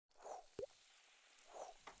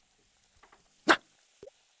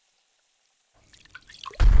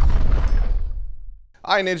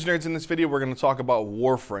Hi Ninja Nerds, in this video we're going to talk about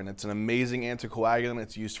warfarin. It's an amazing anticoagulant.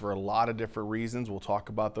 It's used for a lot of different reasons. We'll talk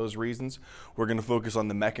about those reasons. We're going to focus on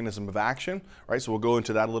the mechanism of action, right? So we'll go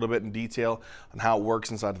into that a little bit in detail on how it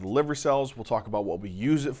works inside of the liver cells. We'll talk about what we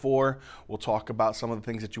use it for. We'll talk about some of the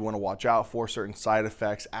things that you want to watch out for, certain side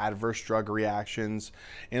effects, adverse drug reactions,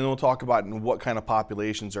 and then we'll talk about in what kind of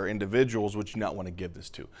populations or individuals would you not want to give this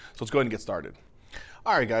to. So let's go ahead and get started.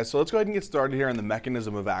 All right, guys, so let's go ahead and get started here on the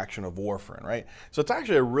mechanism of action of warfarin, right? So it's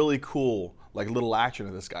actually a really cool, little action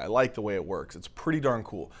of this guy. I like the way it works. It's pretty darn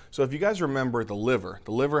cool. So if you guys remember the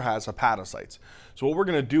liver has hepatocytes. So what we're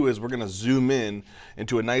gonna do is we're gonna zoom in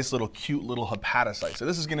into a nice little, cute little hepatocyte. So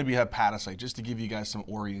this is gonna be a hepatocyte, just to give you guys some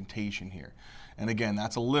orientation here. And again,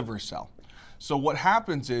 that's a liver cell. So what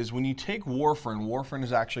happens is when you take warfarin, warfarin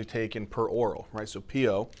is actually taken per oral, right? So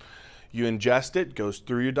PO. You ingest it, goes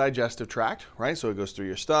through your digestive tract, right? So it goes through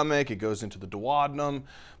your stomach, it goes into the duodenum,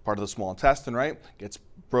 part of the small intestine, right? Gets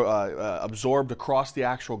absorbed across the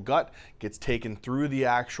actual gut, gets taken through the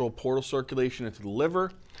actual portal circulation into the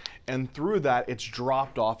liver, and through that it's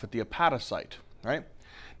dropped off at the hepatocyte, right?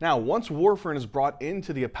 Now, once warfarin is brought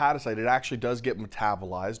into the hepatocyte, it actually does get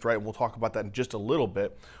metabolized, right? We'll talk about that in just a little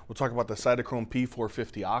bit. We'll talk about the cytochrome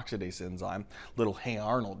P450 oxidase enzyme, little Hey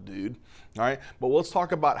Arnold dude, all right? But let's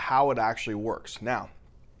talk about how it actually works. Now,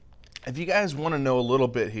 if you guys want to know a little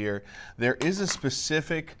bit here, there is a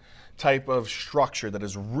specific type of structure that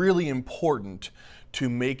is really important to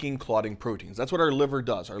making clotting proteins. That's what our liver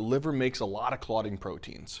does. Our liver makes a lot of clotting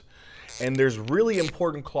proteins. And there's really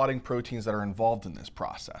important clotting proteins that are involved in this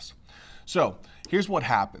process. So here's what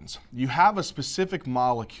happens. You have a specific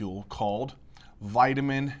molecule called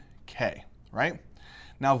vitamin K, right?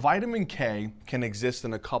 Now vitamin K can exist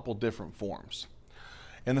in a couple different forms.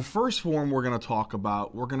 In the first form we're going to talk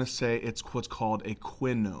about, we're going to say it's what's called a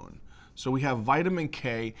quinone. So we have vitamin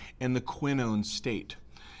K in the quinone state.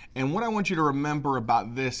 And what I want you to remember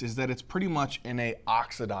about this is that it's pretty much in an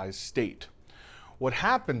oxidized state. What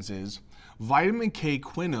happens is vitamin K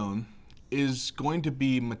quinone is going to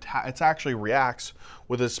be, it actually reacts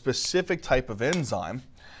with a specific type of enzyme,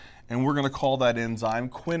 and we're going to call that enzyme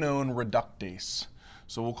quinone reductase.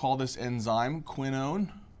 So we'll call this enzyme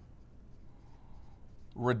quinone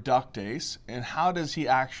reductase. And how does he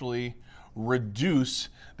actually reduce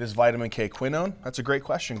this vitamin K quinone? That's a great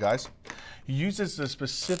question, guys. He uses a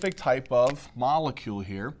specific type of molecule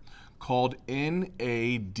here called NADPH.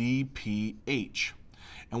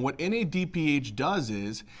 And what NADPH does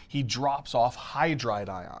is he drops off hydride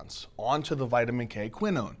ions onto the vitamin K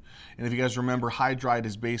quinone. And if you guys remember, hydride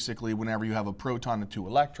is basically whenever you have a proton and two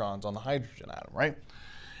electrons on the hydrogen atom, right?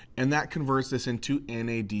 And that converts this into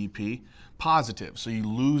NADP positive. So you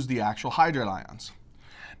lose the actual hydride ions.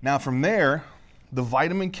 Now from there, the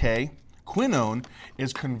vitamin K quinone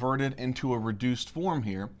is converted into a reduced form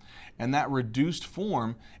here, and that reduced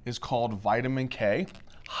form is called vitamin K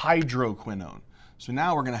hydroquinone. So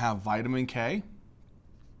now we're going to have vitamin K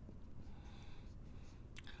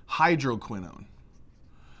hydroquinone.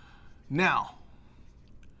 Now,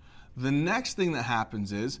 the next thing that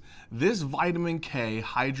happens is this vitamin K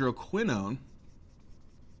hydroquinone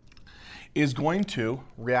is going to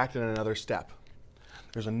react in another step.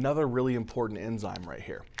 There's another really important enzyme right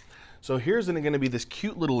here. So here's going to be this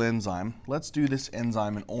cute little enzyme. Let's do this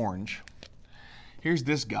enzyme in orange. Here's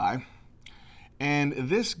this guy. And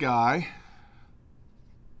this guy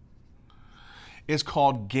is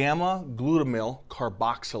called gamma glutamyl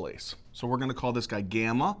carboxylase. So we're going to call this guy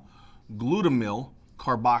gamma glutamyl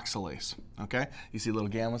carboxylase. Okay? You see a little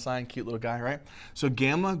gamma sign, cute little guy, right? So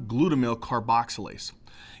gamma glutamyl carboxylase.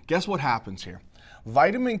 Guess what happens here?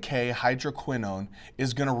 Vitamin K hydroquinone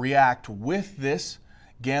is going to react with this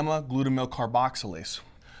gamma glutamyl carboxylase.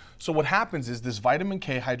 So what happens is this vitamin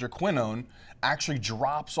K hydroquinone actually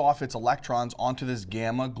drops off its electrons onto this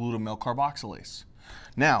gamma glutamyl carboxylase.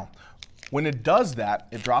 Now, when it does that,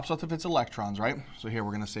 it drops off of its electrons, right? So here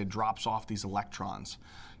we're going to say it drops off these electrons,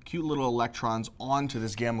 cute little electrons onto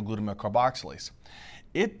this gamma glutamyl carboxylase.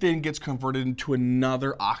 It then gets converted into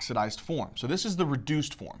another oxidized form. So this is the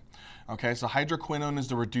reduced form. Okay, so hydroquinone is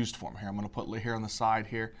the reduced form. Here, I'm going to put here on the side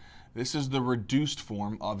here. This is the reduced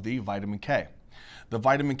form of the vitamin K. The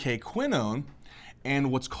vitamin K quinone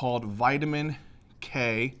and what's called vitamin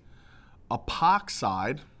K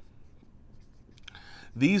epoxide,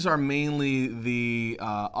 these are mainly the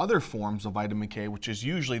other forms of vitamin K, which is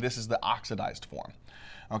usually, this is the oxidized form.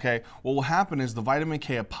 Okay, what will happen is the vitamin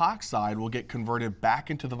K epoxide will get converted back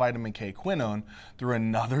into the vitamin K quinone through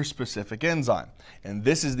another specific enzyme. And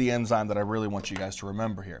this is the enzyme that I really want you guys to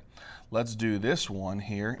remember here. Let's do this one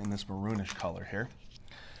here in this maroonish color here.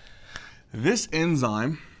 This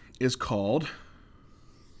enzyme is called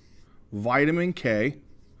vitamin K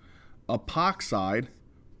epoxide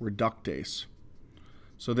reductase.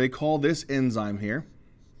 So they call this enzyme here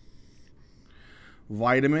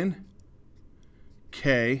vitamin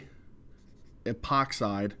K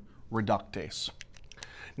epoxide reductase.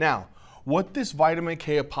 Now, what this vitamin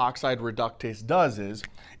K epoxide reductase does is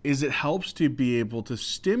it helps to be able to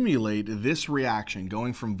stimulate this reaction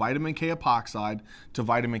going from vitamin K epoxide to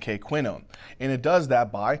vitamin K quinone. And it does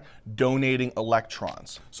that by donating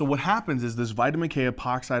electrons. So what happens is this vitamin K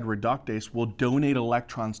epoxide reductase will donate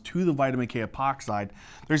electrons to the vitamin K epoxide.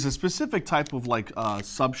 There's a specific type of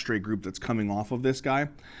substrate group that's coming off of this guy.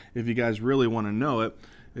 If you guys really want to know it,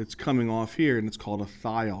 it's coming off here and it's called a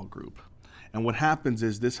thiol group. And what happens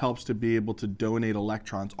is this helps to be able to donate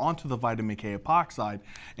electrons onto the vitamin K epoxide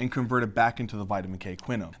and convert it back into the vitamin K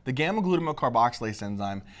quinone. The gamma-glutamyl carboxylase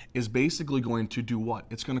enzyme is basically going to do what?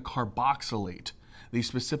 It's going to carboxylate these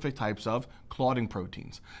specific types of clotting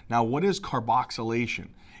proteins. Now, what is carboxylation?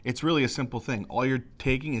 It's really a simple thing. All you're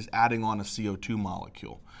taking is adding on a CO2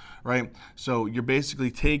 molecule, right? So you're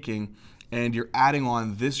basically taking and you're adding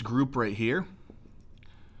on this group right here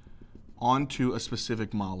onto a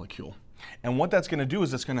specific molecule. And what that's going to do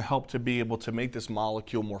is it's going to help to be able to make this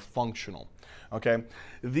molecule more functional. Okay,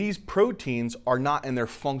 these proteins are not in their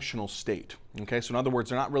functional state. Okay, so in other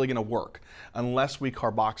words, they're not really going to work unless we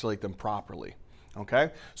carboxylate them properly.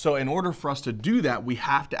 Okay, so in order for us to do that, we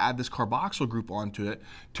have to add this carboxyl group onto it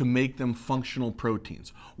to make them functional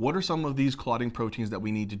proteins. What are some of these clotting proteins that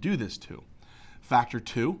we need to do this to? Factor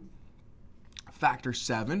 2, factor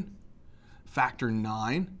 7, factor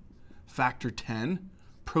 9, factor 10,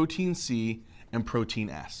 protein C, and protein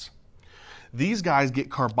S. These guys get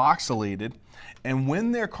carboxylated, and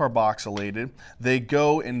when they're carboxylated, they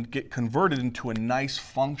go and get converted into a nice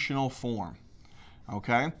functional form.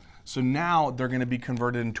 Okay? So now they're going to be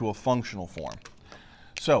converted into a functional form.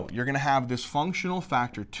 So you're going to have this functional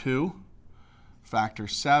factor 2, factor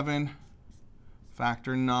 7,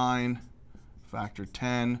 factor 9, factor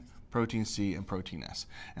 10, protein C, and protein S.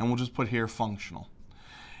 And we'll just put here functional.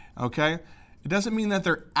 Okay? It doesn't mean that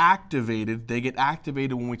they're activated. They get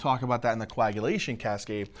activated when we talk about that in the coagulation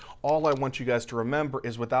cascade. All I want you guys to remember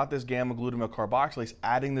is without this gamma-glutamyl carboxylase,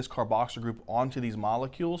 adding this carboxyl group onto these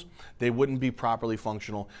molecules, they wouldn't be properly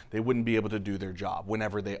functional. They wouldn't be able to do their job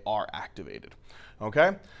whenever they are activated.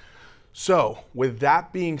 Okay? So, with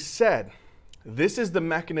that being said, this is the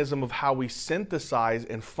mechanism of how we synthesize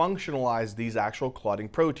and functionalize these actual clotting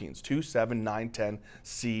proteins, 2, 7, 9, 10,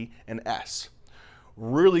 C, and S.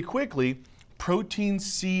 Really quickly, protein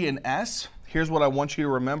C and S, here's what I want you to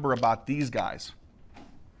remember about these guys.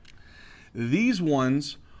 These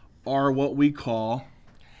ones are what we call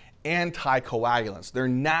anticoagulants. They're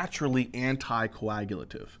naturally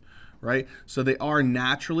anticoagulative, right? So they are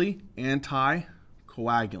naturally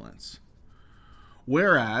anticoagulants.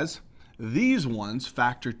 Whereas these ones,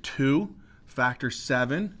 factor 2, factor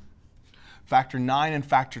 7, factor 9, and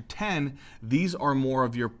factor 10, these are more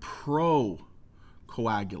of your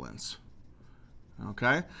procoagulants.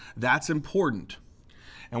 Okay, that's important.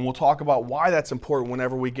 And we'll talk about why that's important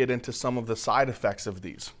whenever we get into some of the side effects of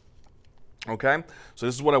these. Okay, so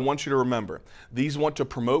this is what I want you to remember. These want to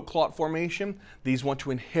promote clot formation. These want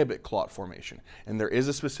to inhibit clot formation. And there is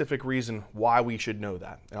a specific reason why we should know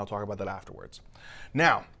that. And I'll talk about that afterwards.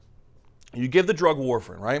 Now, you give the drug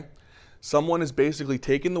warfarin, right? Someone is basically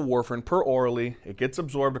taking the warfarin per orally. It gets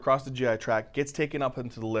absorbed across the GI tract, gets taken up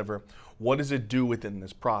into the liver. What does it do within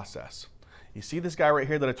this process? You see this guy right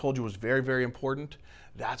here that I told you was very, very important?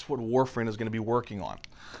 That's what warfarin is going to be working on.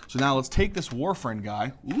 So now let's take this warfarin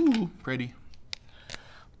guy. Ooh, pretty.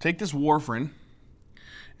 Take this warfarin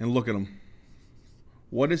and look at him.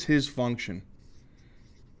 What is his function?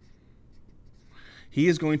 He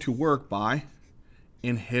is going to work by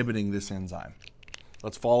inhibiting this enzyme.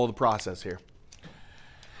 Let's follow the process here.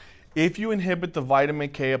 If you inhibit the vitamin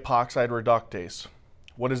K epoxide reductase,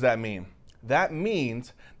 what does that mean? That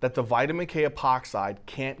means that the vitamin K epoxide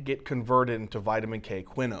can't get converted into vitamin K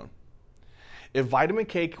quinone. If vitamin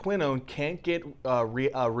K quinone can't get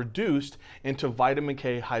reduced into vitamin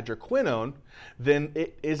K hydroquinone, then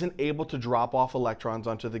it isn't able to drop off electrons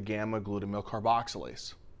onto the gamma-glutamyl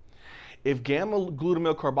carboxylase. If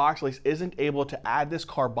gamma-glutamyl carboxylase isn't able to add this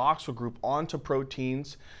carboxyl group onto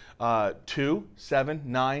proteins 2, 7,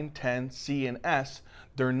 9, 10, C, and S,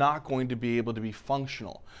 they're not going to be able to be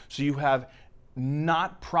functional. So you have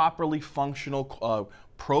not properly functional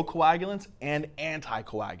procoagulants and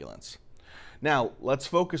anticoagulants. Now, let's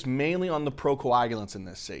focus mainly on the procoagulants in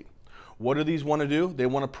this state. What do these want to do? They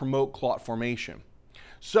want to promote clot formation.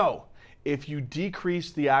 So, if you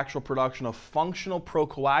decrease the actual production of functional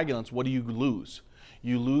procoagulants, what do you lose?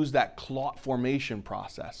 you lose that clot formation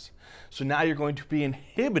process. So now you're going to be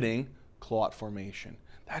inhibiting clot formation.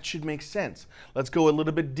 That should make sense. Let's go a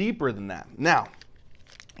little bit deeper than that. Now,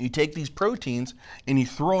 you take these proteins and you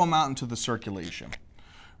throw them out into the circulation,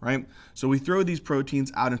 right? So we throw these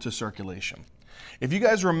proteins out into circulation. If you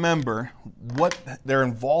guys remember what their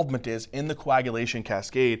involvement is in the coagulation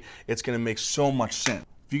cascade, it's going to make so much sense.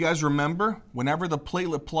 If you guys remember, whenever the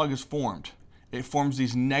platelet plug is formed, it forms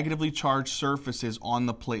these negatively charged surfaces on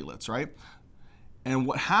the platelets, right? And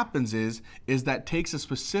what happens is that takes a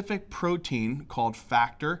specific protein called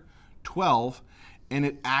factor 12 and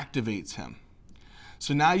it activates him.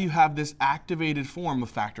 So now you have this activated form of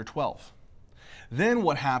factor 12. Then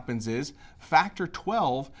what happens is factor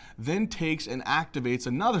 12 then takes and activates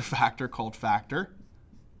another factor called factor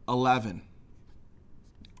 11.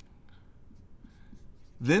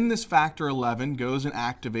 Then this factor 11 goes and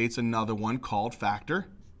activates another one called factor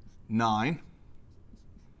 9.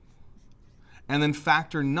 And then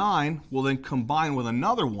factor 9 will then combine with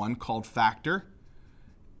another one called factor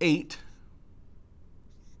 8.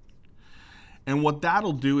 And what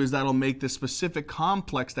that'll do is that'll make this specific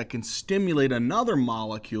complex that can stimulate another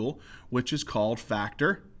molecule, which is called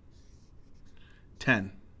factor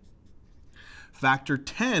 10. Factor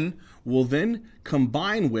 10 will then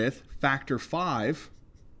combine with factor 5,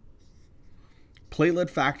 platelet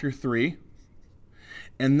factor 3,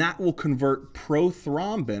 and that will convert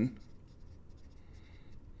prothrombin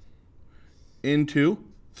into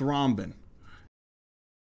thrombin.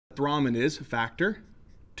 Thrombin is factor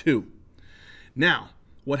 2. Now,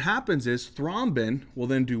 what happens is thrombin will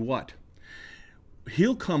then do what?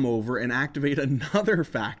 He'll come over and activate another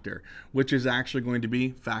factor, which is actually going to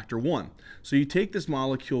be factor 1. So you take this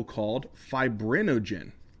molecule called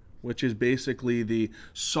fibrinogen, which is basically the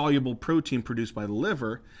soluble protein produced by the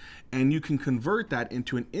liver, and you can convert that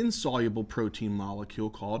into an insoluble protein molecule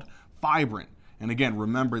called fibrin. And again,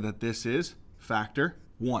 remember that this is factor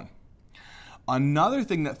 1. Another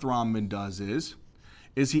thing that thrombin does is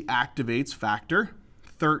he activates factor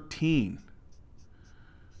 13.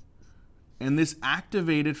 And this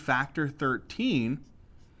activated factor 13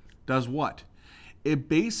 does what? It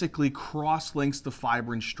basically cross-links the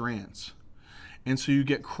fibrin strands. And so you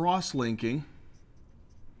get cross-linking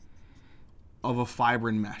of a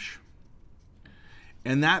fibrin mesh.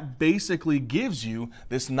 And that basically gives you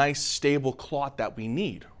this nice stable clot that we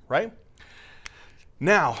need, right?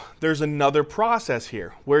 Now, there's another process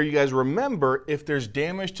here where you guys remember if there's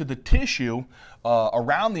damage to the tissue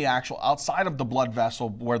around the actual outside of the blood vessel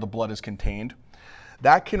where the blood is contained,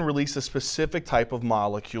 that can release a specific type of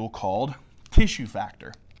molecule called tissue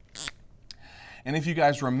factor. And if you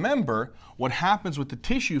guys remember what happens with the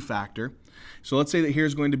tissue factor, so let's say that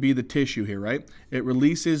here's going to be the tissue here, right? It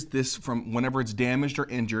releases this from whenever it's damaged or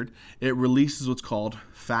injured, it releases what's called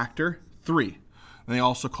factor 3. And they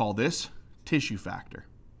also call this tissue factor.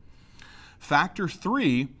 Factor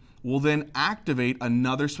 3 will then activate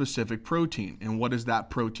another specific protein. And what is that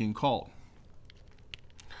protein called?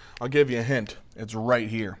 I'll give you a hint. It's right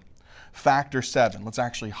here. Factor 7. Let's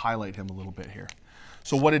actually highlight him a little bit here.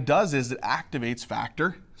 So what it does is it activates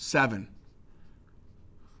factor 7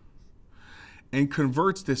 and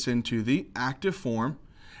converts this into the active form.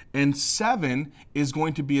 And 7 is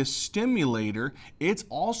going to be a stimulator. It's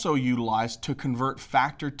also utilized to convert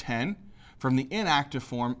factor 10 from the inactive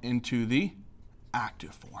form into the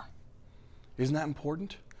active form. Isn't that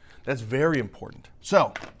important? That's very important.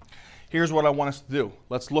 So here's what I want us to do.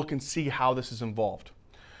 Let's look and see how this is involved.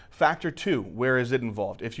 Factor 2, where is it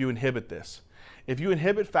involved if you inhibit this? If you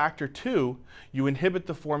inhibit factor 2, you inhibit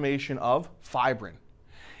the formation of fibrin.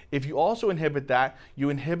 If you also inhibit that, you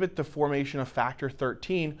inhibit the formation of factor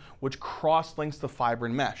 13, which cross-links the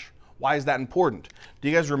fibrin mesh. Why is that important? Do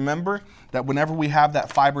you guys remember that whenever we have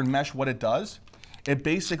that fibrin mesh, what it does? It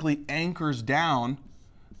basically anchors down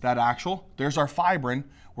that actual, there's our fibrin.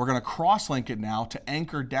 We're going to cross-link it now to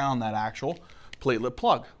anchor down that actual platelet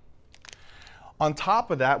plug. On top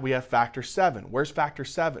of that, we have factor 7. Where's factor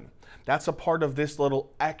 7? That's a part of this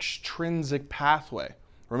little extrinsic pathway.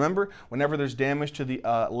 Remember, whenever there's damage to the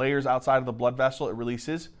layers outside of the blood vessel, it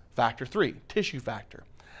releases factor 3, tissue factor.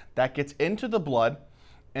 That gets into the blood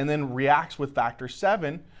and then reacts with factor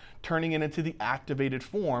 7, turning it into the activated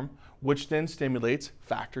form, which then stimulates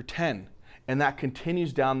factor 10. And that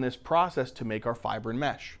continues down this process to make our fibrin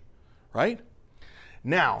mesh, right?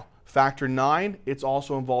 Now, factor 9, it's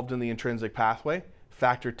also involved in the intrinsic pathway.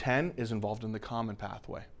 Factor 10 is involved in the common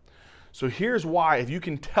pathway. So here's why, if you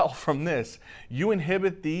can tell from this, you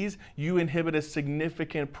inhibit these, you inhibit a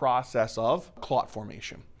significant process of clot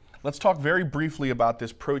formation. Let's talk very briefly about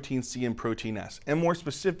this protein C and protein S, and more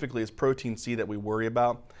specifically, it's protein C that we worry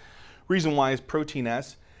about. Reason why is protein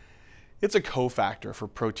S, it's a cofactor for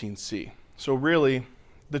protein C. So really,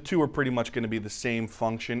 the two are pretty much going to be the same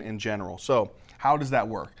function in general. So how does that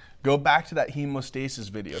work? Go back to that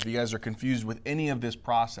hemostasis video if you guys are confused with any of this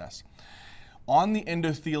process. On the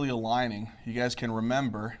endothelial lining, you guys can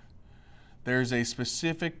remember there's a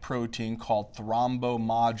specific protein called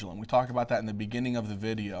thrombomodulin. We talked about that in the beginning of the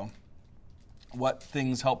video. What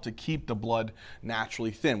things help to keep the blood naturally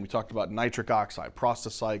thin. We talked about nitric oxide,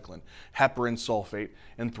 prostacyclin, heparin sulfate,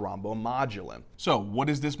 and thrombomodulin. So what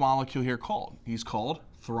is this molecule here called? He's called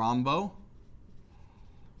thrombomodulin.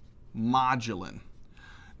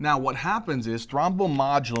 Now what happens is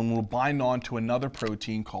thrombomodulin will bind on to another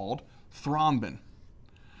protein called thrombin.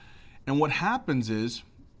 And what happens is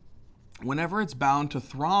whenever it's bound to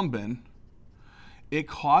thrombin, it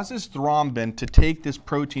causes thrombin to take this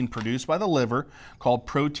protein produced by the liver called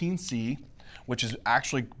protein C, which is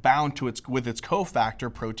actually bound to with its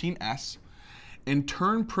cofactor protein S, and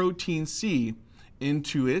turn protein C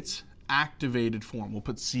into its activated form. We'll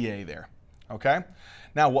put Ca there, okay?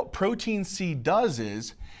 Now what protein C does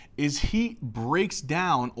is he breaks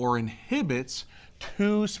down or inhibits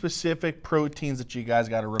two specific proteins that you guys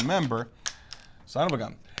got to remember, son of a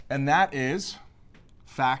gun, and that is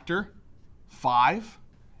factor 5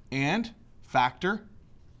 and factor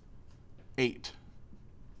 8.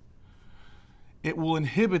 It will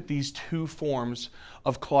inhibit these two forms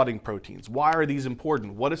of clotting proteins. Why are these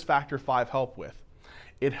important? What does factor 5 help with?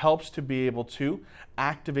 It helps to be able to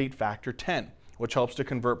activate factor 10, which helps to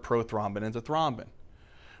convert prothrombin into thrombin,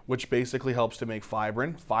 which basically helps to make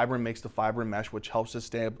fibrin. Fibrin makes the fibrin mesh, which helps to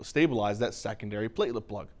stabilize that secondary platelet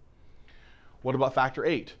plug. What about factor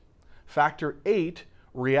 8? Factor 8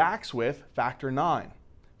 reacts with factor 9.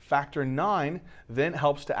 Factor 9 then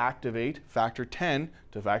helps to activate factor 10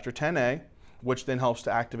 to factor 10A, which then helps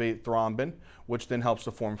to activate thrombin, which then helps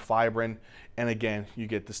to form fibrin, and again, you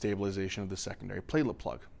get the stabilization of the secondary platelet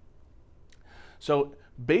plug. So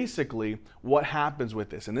basically, what happens with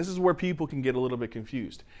this, and this is where people can get a little bit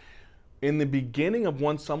confused. In the beginning of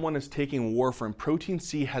when someone is taking warfarin, protein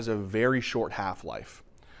C has a very short half-life.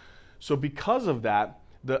 So because of that,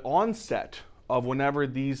 the onset of whenever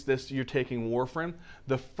you're taking warfarin,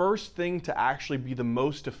 the first thing to actually be the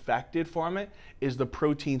most affected from it is the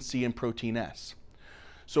protein C and protein S.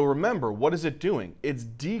 So remember, what is it doing? It's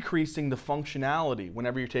decreasing the functionality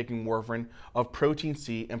whenever you're taking warfarin of protein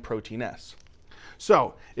C and protein S.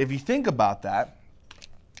 So if you think about that,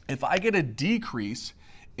 if I get a decrease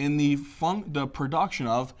in the production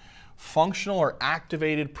of functional or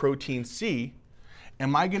activated protein C,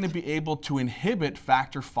 am I going to be able to inhibit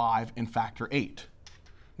factor 5 and factor 8?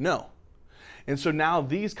 No. And so now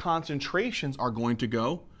these concentrations are going to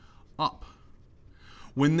go up.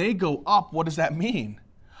 When they go up, what does that mean?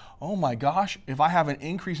 Oh my gosh, if I have an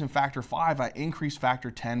increase in factor 5, I increase factor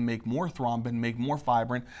 10, make more thrombin, make more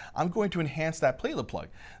fibrin, I'm going to enhance that platelet plug.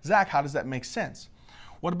 Zach, how does that make sense?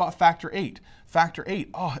 What about factor 8? Factor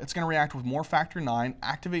 8, oh, it's going to react with more factor 9,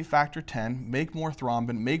 activate factor 10, make more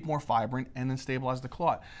thrombin, make more fibrin, and then stabilize the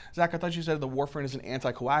clot. Zach, I thought you said the warfarin is an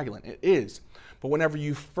anticoagulant. It is. But whenever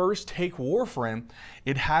you first take warfarin,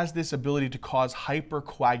 it has this ability to cause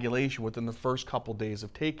hypercoagulation within the first couple days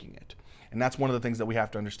of taking it. And that's one of the things that we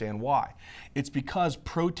have to understand why. It's because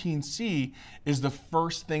protein C is the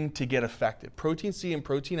first thing to get affected. Protein C and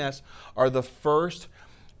protein S are the first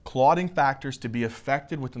clotting factors to be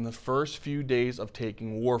affected within the first few days of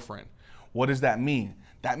taking warfarin. What does that mean?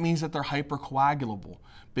 That means that they're hypercoagulable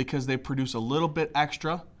because they produce a little bit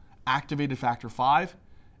extra activated factor 5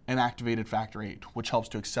 and activated factor 8, which helps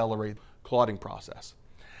to accelerate the clotting process.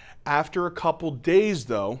 After a couple days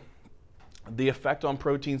though, the effect on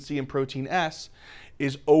protein C and protein S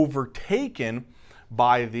is overtaken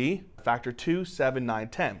by the factor 2, 7, 9,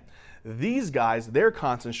 10. These guys, their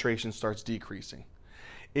concentration starts decreasing.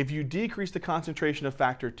 If you decrease the concentration of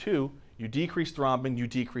factor 2, you decrease thrombin, you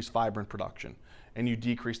decrease fibrin production, and you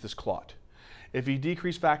decrease this clot. If you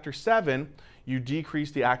decrease factor 7, you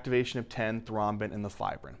decrease the activation of 10, thrombin, and the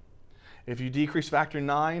fibrin. If you decrease factor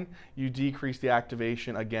 9, you decrease the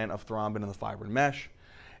activation again of thrombin and the fibrin mesh.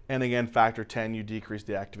 And again, factor 10, you decrease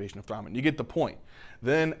the activation of thrombin. You get the point.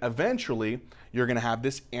 Then eventually, you're going to have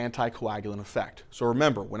this anticoagulant effect. So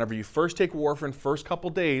remember, whenever you first take warfarin, first couple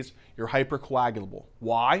days, you're hypercoagulable.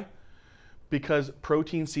 Why? Because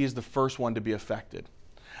protein C is the first one to be affected.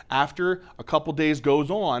 After a couple days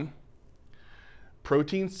goes on,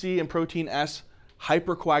 protein C and protein S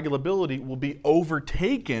hypercoagulability will be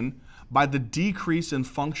overtaken by the decrease in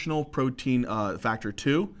functional protein factor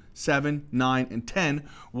 2, 7, 9, and 10,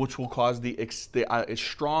 which will cause a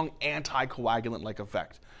strong anticoagulant-like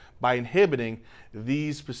effect by inhibiting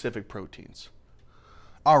these specific proteins.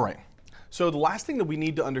 All right, so the last thing that we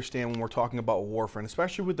need to understand when we're talking about warfarin,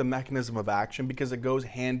 especially with the mechanism of action, because it goes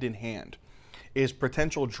hand in hand, is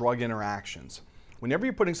potential drug interactions. Whenever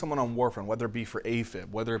you're putting someone on warfarin, whether it be for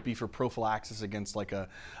AFib, whether it be for prophylaxis against like a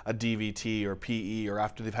DVT or PE, or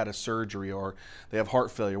after they've had a surgery or they have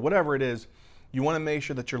heart failure, whatever it is, you want to make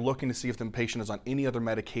sure that you're looking to see if the patient is on any other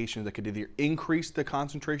medication that could either increase the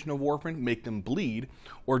concentration of warfarin, make them bleed,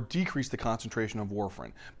 or decrease the concentration of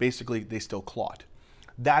warfarin. Basically, they still clot.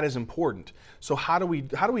 That is important. So how do we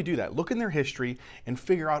do that? Look in their history and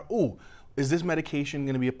figure out, oh, is this medication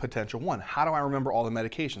going to be a potential one? How do I remember all the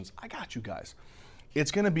medications? I got you guys.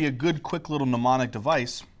 It's going to be a good, quick little mnemonic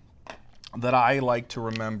device that I like to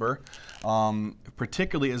remember,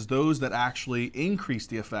 particularly as those that actually increase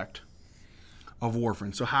the effect of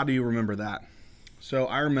warfarin. So how do you remember that? So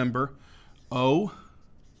I remember O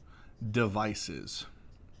devices.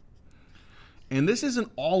 And this isn't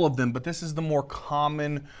all of them, but this is the more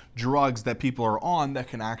common drugs that people are on that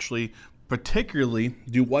can actually particularly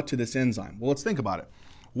do what to this enzyme? Well, let's think about it.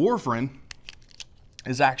 Warfarin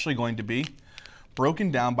is actually going to be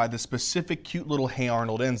broken down by the specific cute little Hey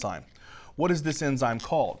Arnold enzyme. What is this enzyme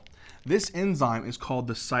called? This enzyme is called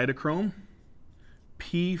the cytochrome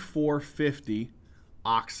P450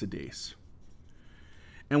 oxidase.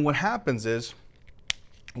 And what happens is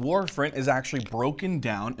warfarin is actually broken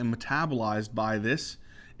down and metabolized by this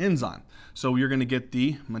enzyme. So you're going to get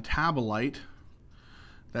the metabolite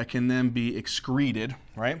that can then be excreted,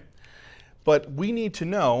 right? But we need to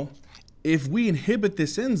know if we inhibit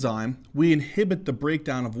this enzyme, we inhibit the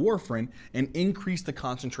breakdown of warfarin and increase the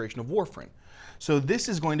concentration of warfarin. So this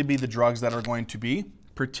is going to be the drugs that are going to be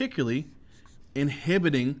particularly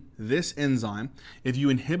inhibiting this enzyme. If you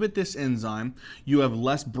inhibit this enzyme, you have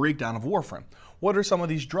less breakdown of warfarin. What are some of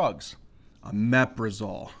these drugs?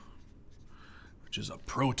 Omeprazole, which is a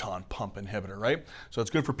proton pump inhibitor, right? So it's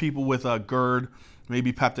good for people with GERD,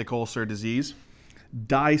 maybe peptic ulcer disease.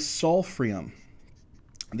 Disulfiram.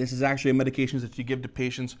 This is actually a medication that you give to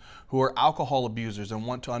patients who are alcohol abusers and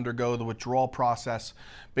want to undergo the withdrawal process.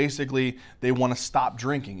 Basically, they want to stop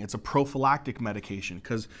drinking. It's a prophylactic medication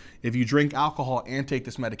because if you drink alcohol and take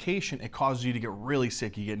this medication, it causes you to get really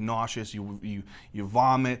sick. You get nauseous, you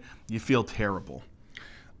vomit, you feel terrible.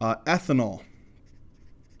 Ethanol,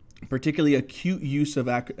 particularly acute use of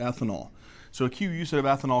ethanol. So acute use of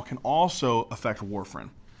ethanol can also affect warfarin.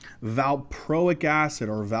 Valproic acid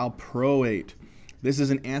or valproate. This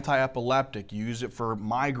is an anti-epileptic. You use it for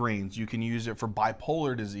migraines. You can use it for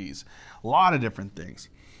bipolar disease. A lot of different things.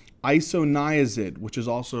 Isoniazid, which is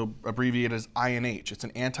also abbreviated as INH. It's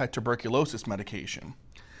an anti-tuberculosis medication.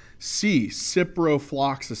 C,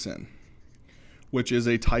 ciprofloxacin, which is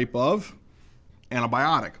a type of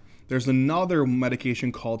antibiotic. There's another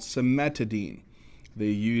medication called cimetidine. They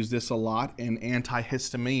use this a lot in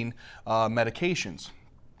antihistamine medications.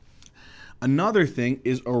 Another thing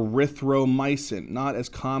is erythromycin, not as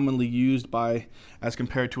commonly used as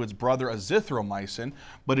compared to its brother azithromycin,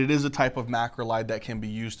 but it is a type of macrolide that can be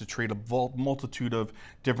used to treat a multitude of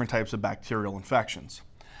different types of bacterial infections.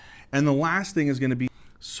 And the last thing is going to be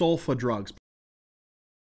sulfa drugs.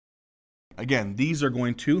 Again, these are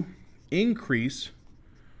going to increase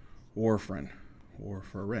warfarin.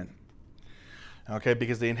 Okay,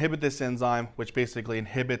 because they inhibit this enzyme, which basically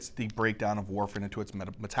inhibits the breakdown of warfarin into its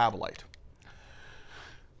metabolite.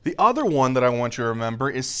 The other one that I want you to remember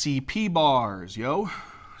is CP bars, yo.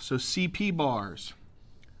 So CP bars.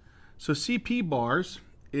 So CP bars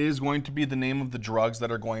is going to be the name of the drugs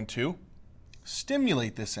that are going to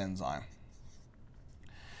stimulate this enzyme.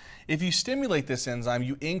 If you stimulate this enzyme,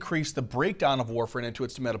 you increase the breakdown of warfarin into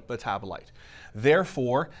its metabolite,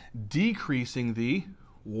 therefore decreasing the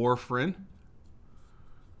warfarin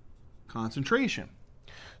concentration.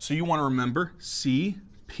 So you want to remember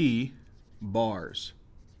CP bars.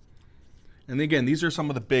 And again, these are some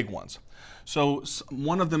of the big ones. So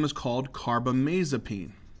one of them is called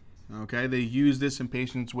carbamazepine. Okay, they use this in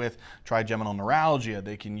patients with trigeminal neuralgia.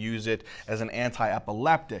 They can use it as an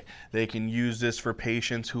anti-epileptic. They can use this for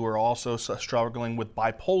patients who are also struggling with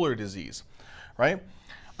bipolar disease, right?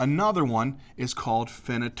 Another one is called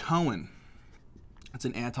phenytoin. It's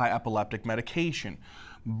an anti-epileptic medication.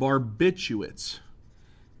 Barbiturates.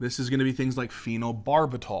 This is going to be things like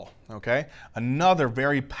phenobarbital, okay? Another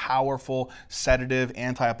very powerful sedative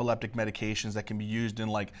anti-epileptic medications that can be used in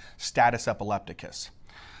like status epilepticus.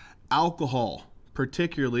 Alcohol,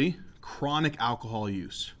 particularly chronic alcohol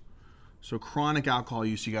use. So chronic alcohol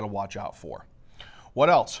use you got to watch out for. What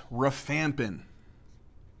else? Rifampin,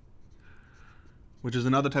 which is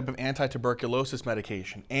another type of anti-tuberculosis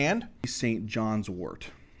medication, and St. John's wort.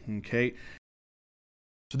 Okay.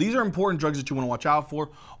 So these are important drugs that you want to watch out for.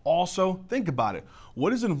 Also, think about it.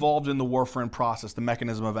 What is involved in the warfarin process, the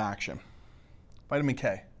mechanism of action? Vitamin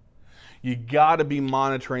K. You got to be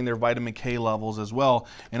monitoring their vitamin K levels as well.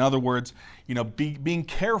 In other words, you know, being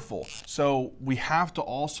careful. So we have to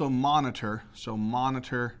also monitor,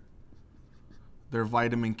 monitor their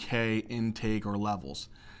vitamin K intake or levels.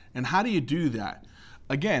 And how do you do that?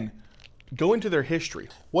 Again, go into their history.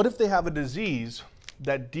 What if they have a disease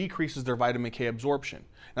that decreases their vitamin K absorption?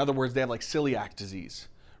 In other words, they have like celiac disease,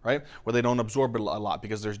 right? Where they don't absorb it a lot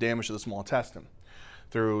because there's damage to the small intestine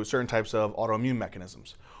through certain types of autoimmune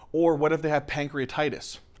mechanisms. Or what if they have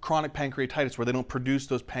pancreatitis, chronic pancreatitis, where they don't produce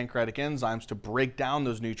those pancreatic enzymes to break down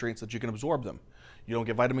those nutrients that you can absorb them? You don't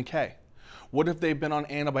get vitamin K. What if they've been on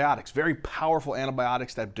antibiotics, very powerful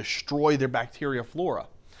antibiotics that destroy their bacteria flora?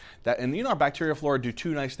 And you know our bacteria flora do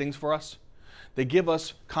two nice things for us. They give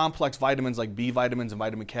us complex vitamins like B vitamins and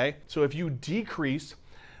vitamin K. So if you decrease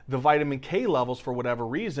the vitamin K levels for whatever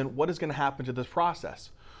reason, what is going to happen to this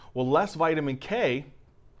process? Well, less vitamin K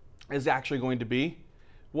is actually going to be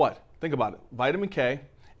what? Think about it. Vitamin K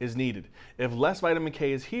is needed. If less vitamin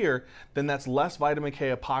K is here, then that's less vitamin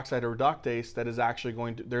K epoxide reductase that is actually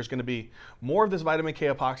going to, there's going to be more of this vitamin K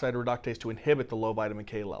epoxide reductase to inhibit the low vitamin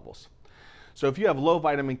K levels. So if you have low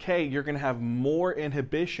vitamin K, you're going to have more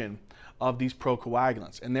inhibition of these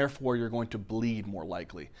procoagulants, and therefore you're going to bleed more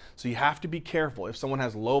likely. So you have to be careful. If someone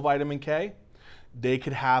has low vitamin K, they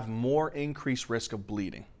could have more increased risk of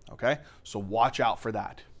bleeding, okay? So watch out for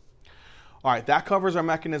that. All right, that covers our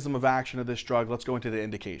mechanism of action of this drug. Let's go into the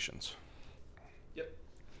indications. Yep.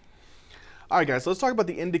 All right, guys, let's talk about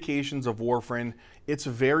the indications of warfarin. It's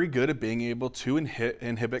very good at being able to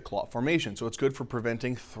inhibit clot formation. So it's good for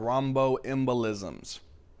preventing thromboembolisms.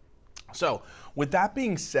 So with that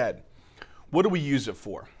being said, what do we use it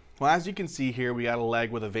for? Well, as you can see here, we got a leg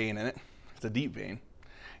with a vein in it. It's a deep vein.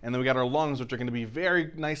 And then we got our lungs, which are going to be very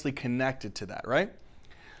nicely connected to that, right?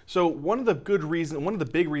 So one of the big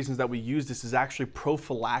reasons that we use this is actually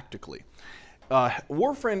prophylactically.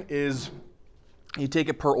 Warfarin is, you take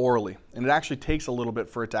it per orally, and it actually takes a little bit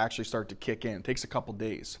for it to actually start to kick in. It takes a couple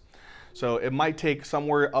days. So it might take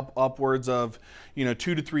somewhere upwards of 2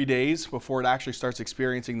 to 3 days before it actually starts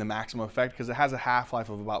experiencing the maximum effect, because it has a half-life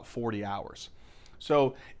of about 40 hours.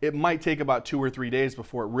 So it might take about 2 or 3 days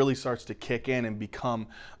before it really starts to kick in and become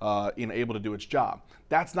able to do its job.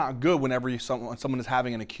 That's not good whenever someone is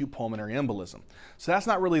having an acute pulmonary embolism. So that's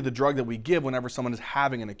not really the drug that we give whenever someone is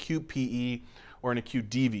having an acute PE or an acute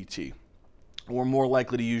DVT. We're more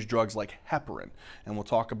likely to use drugs like heparin, and we'll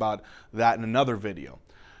talk about that in another video.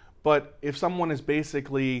 But if someone has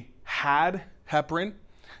basically had heparin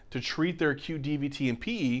to treat their acute DVT and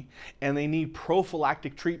PE, and they need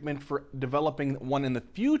prophylactic treatment for developing one in the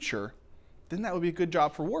future, then that would be a good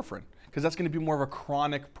job for warfarin, because that's going to be more of a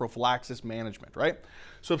chronic prophylaxis management, right?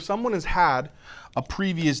 So if someone has had a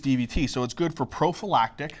previous DVT, so it's good for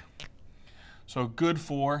prophylactic, so good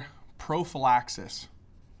for prophylaxis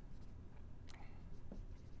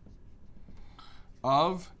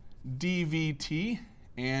of DVT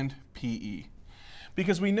and PE.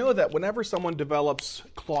 Because we know that whenever someone develops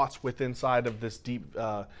clots within inside of this deep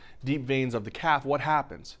veins of the calf, what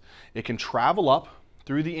happens? It can travel up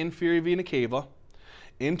through the inferior vena cava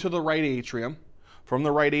into the right atrium. From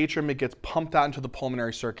the right atrium, it gets pumped out into the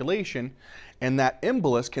pulmonary circulation, and that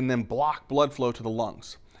embolus can then block blood flow to the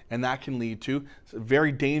lungs. And that can lead to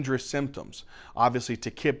very dangerous symptoms. Obviously,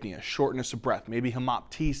 tachypnea, shortness of breath, maybe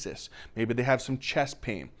hemoptysis, maybe they have some chest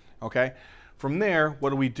pain, okay? From there,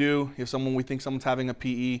 what do? If we think someone's having a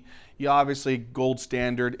PE, you obviously, gold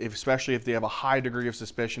standard, especially if they have a high degree of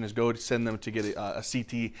suspicion, is go to send them to get a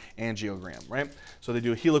CT angiogram, right? So they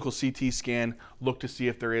do a helical CT scan, look to see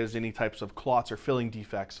if there is any types of clots or filling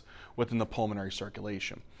defects within the pulmonary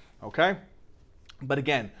circulation, okay? But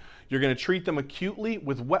again, you're going to treat them acutely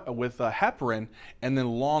with heparin, and then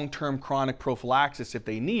long-term chronic prophylaxis, if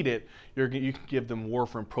they need it, you can give them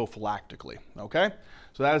warfarin prophylactically, okay?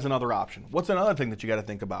 So that is another option. What's another thing that you got to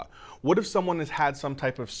think about? What if someone has had some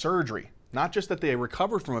type of surgery? Not just that they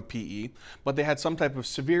recovered from a PE, but they had some type of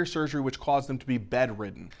severe surgery which caused them to be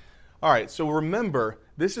bedridden. All right, so remember,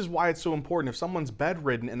 this is why it's so important. If someone's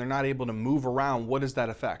bedridden and they're not able to move around, what does that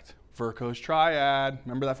affect? Verko's triad.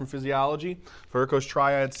 Remember that from physiology? Verko's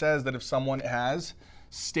triad says that if someone has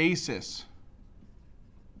stasis,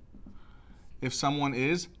 if someone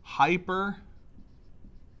is hypercoagulable,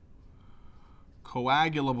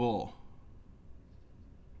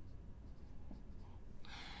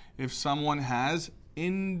 if someone has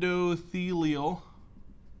endothelial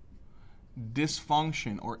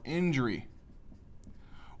dysfunction or injury,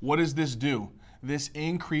 what does this do? This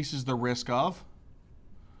increases the risk of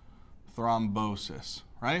thrombosis,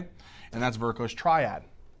 right? And that's Verko's triad.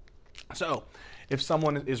 So if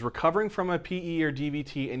someone is recovering from a PE or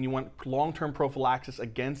DVT and you want long-term prophylaxis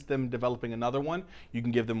against them developing another one, you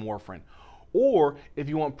can give them warfarin. Or if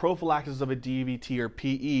you want prophylaxis of a DVT or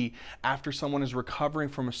PE after someone is recovering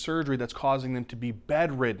from a surgery that's causing them to be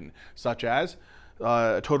bedridden, such as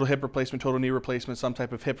a total hip replacement, total knee replacement, some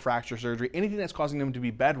type of hip fracture surgery, anything that's causing them to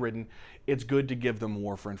be bedridden, it's good to give them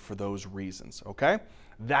warfarin for those reasons, okay?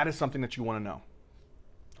 That is something that you want to know.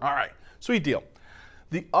 All right, sweet deal.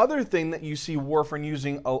 The other thing that you see warfarin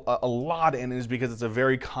using a lot in is because it's a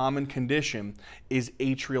very common condition is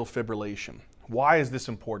atrial fibrillation. Why is this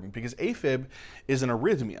important? Because AFib is an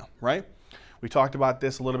arrhythmia, right? We talked about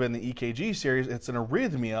this a little bit in the EKG series. It's an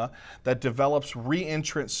arrhythmia that develops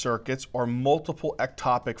reentrant circuits or multiple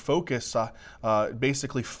ectopic focus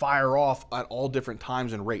basically fire off at all different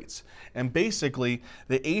times and rates. And basically,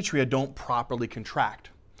 the atria don't properly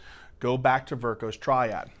contract. Go back to Verko's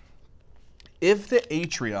triad. If the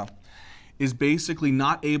atria is basically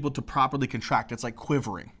not able to properly contract, it's like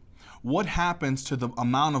quivering. What happens to the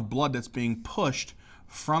amount of blood that's being pushed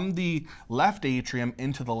from the left atrium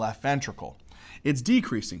into the left ventricle? It's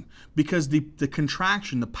decreasing because the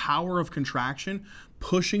contraction, the power of contraction,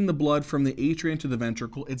 pushing the blood from the atria into the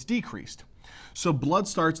ventricle, it's decreased. So blood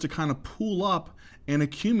starts to kind of pool up and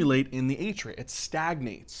accumulate in the atria. It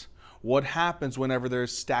stagnates. What happens whenever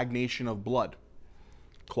there's stagnation of blood?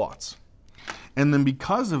 Clots. And then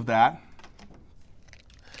because of that,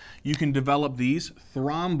 you can develop these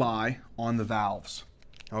thrombi on the valves.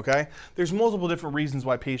 Okay? There's multiple different reasons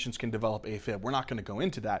why patients can develop AFib. We're not going to go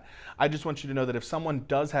into that. I just want you to know that if someone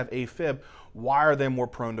does have AFib, why are they more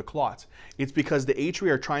prone to clots? It's because the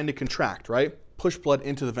atria are trying to contract, right? Push blood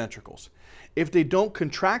into the ventricles. If they don't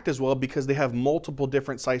contract as well because they have multiple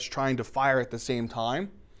different sites trying to fire at the same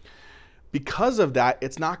time, because of that,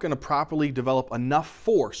 it's not going to properly develop enough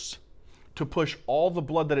force to push all the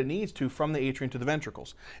blood that it needs to from the atria to the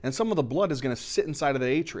ventricles. And some of the blood is going to sit inside of the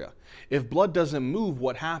atria. If blood doesn't move,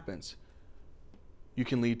 what happens? You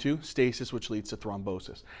can lead to stasis, which leads to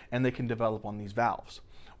thrombosis. And they can develop on these valves.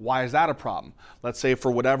 Why is that a problem? Let's say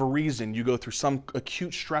for whatever reason, you go through some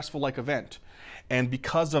acute stressful-like event. And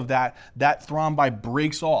because of that, that thrombi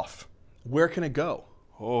breaks off. Where can it go?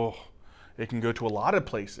 Oh, it can go to a lot of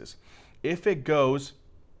places. If it goes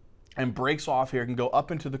and breaks off here, it can go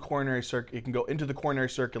up into the coronary it can go into the coronary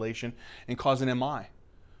circulation and cause an MI.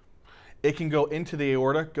 It can go into the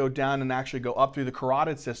aorta, go down and actually go up through the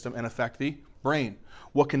carotid system and affect the brain.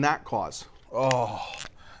 What can that cause? Oh,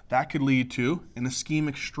 that could lead to an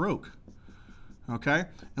ischemic stroke. Okay?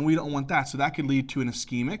 And we don't want that. So that could lead to an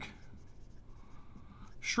ischemic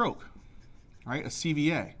stroke, right? A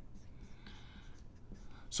CVA.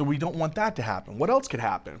 So we don't want that to happen. What else could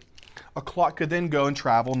happen? A clot could then go and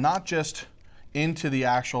travel not just into the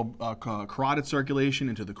actual carotid circulation,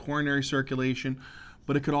 into the coronary circulation,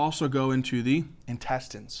 but it could also go into the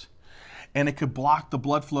intestines. And it could block the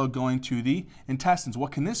blood flow going to the intestines.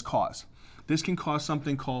 What can this cause? This can cause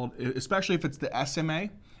something called, especially if it's the SMA,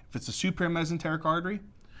 if it's the supramesenteric artery,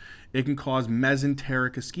 it can cause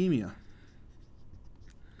mesenteric ischemia.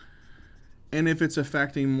 And if it's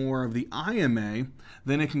affecting more of the IMA,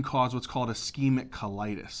 then it can cause what's called ischemic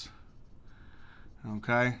colitis.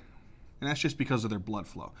 Okay? And that's just because of their blood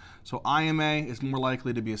flow. So IMA is more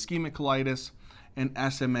likely to be ischemic colitis, and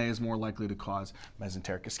SMA is more likely to cause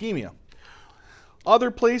mesenteric ischemia.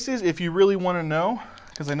 Other places, if you really want to know,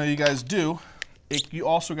 because I know you guys do, you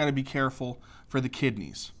also got to be careful for the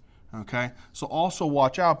kidneys. Okay? So also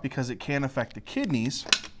watch out because it can affect the kidneys,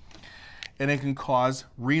 and it can cause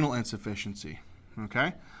renal insufficiency.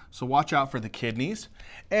 Okay? So watch out for the kidneys.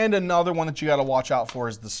 And another one that you got to watch out for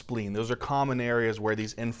is the spleen. Those are common areas where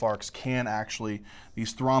these infarcts can actually,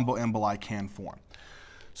 these thromboemboli can form.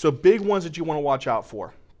 So big ones that you want to watch out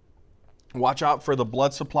for. Watch out for the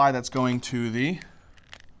blood supply that's going to the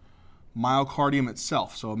myocardium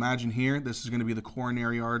itself. So imagine here, this is going to be the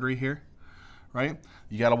coronary artery here, right?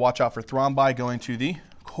 You got to watch out for thrombi going to the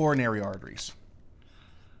coronary arteries.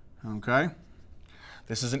 Okay?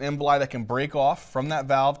 This is an emboli that can break off from that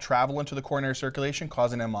valve, travel into the coronary circulation,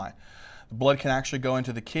 cause an MI. The blood can actually go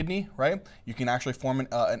into the kidney, right? You can actually form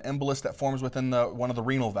an embolus that forms within one of the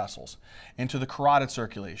renal vessels, into the carotid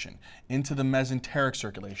circulation, into the mesenteric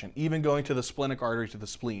circulation, even going to the splenic artery to the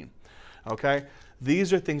spleen. Okay?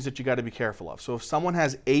 These are things that you got to be careful of. So if someone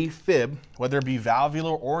has AFib, whether it be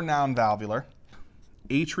valvular or non-valvular,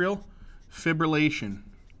 atrial fibrillation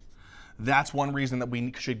That's one reason that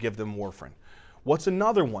we should give them warfarin. What's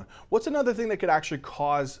another one? What's another thing that could actually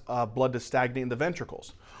cause blood to stagnate in the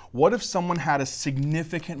ventricles? What if someone had a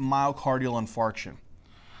significant myocardial infarction?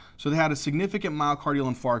 So they had a significant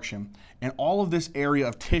myocardial infarction, and all of this area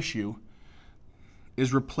of tissue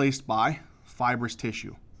is replaced by fibrous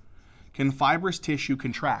tissue. Can fibrous tissue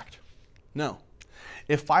contract? No.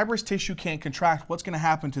 If fibrous tissue can't contract, what's going to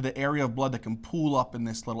happen to the area of blood that can pool up in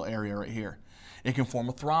this little area right here? It can form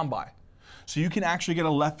a thrombi. So you can actually get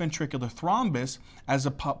a left ventricular thrombus as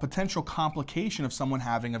a potential complication of someone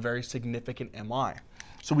having a very significant MI.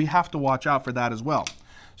 So we have to watch out for that as well.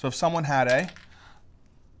 So if someone had a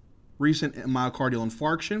recent myocardial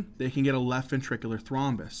infarction, they can get a left ventricular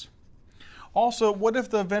thrombus. Also, what if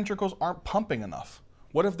the ventricles aren't pumping enough?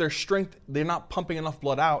 What if they're not pumping enough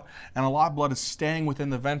blood out and a lot of blood is staying within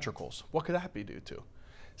the ventricles? What could that be due to?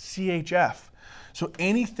 CHF. So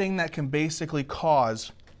anything that can basically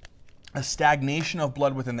cause a stagnation of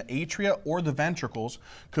blood within the atria or the ventricles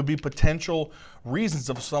could be potential reasons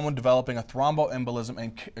of someone developing a thromboembolism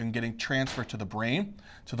and getting transferred to the brain,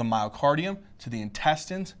 to the myocardium, to the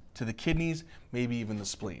intestines, to the kidneys, maybe even the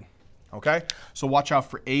spleen. Okay? So watch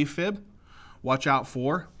out for AFib. Watch out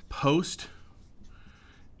for post-MI,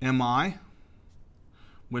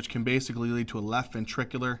 which can basically lead to a left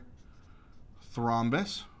ventricular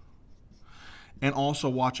thrombus. And also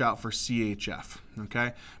watch out for CHF,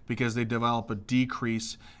 okay? Because they develop a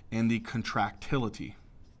decrease in the contractility.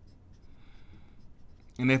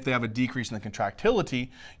 And if they have a decrease in the contractility,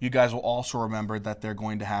 you guys will also remember that they're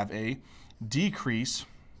going to have a decrease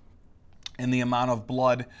in the amount of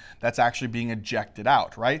blood that's actually being ejected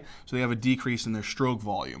out, right? So they have a decrease in their stroke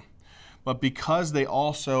volume. But because they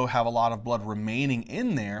also have a lot of blood remaining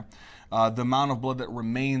in there, the amount of blood that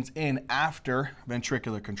remains in after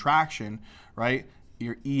ventricular contraction, right,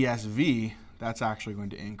 your ESV, that's actually going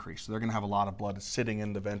to increase. So they're going to have a lot of blood sitting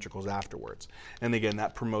in the ventricles afterwards. And again,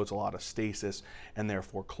 that promotes a lot of stasis and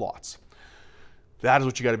therefore clots. That is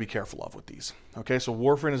what you got to be careful of with these. Okay, so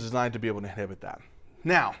warfarin is designed to be able to inhibit that.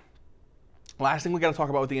 Now, last thing we got to talk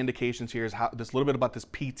about with the indications here is this little bit about this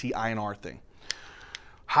PT-INR thing.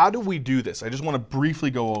 How do we do this? I just want to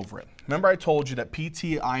briefly go over it. Remember I told you that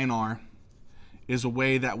PT-INR is a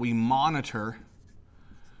way that we monitor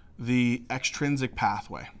the extrinsic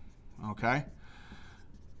pathway, okay?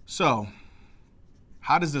 So,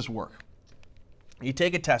 how does this work? You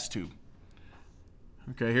take a test tube.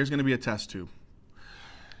 Okay, here's going to be a test tube.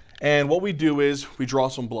 And what we do is we draw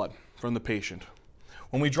some blood from the patient.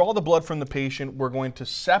 When we draw the blood from the patient, we're going to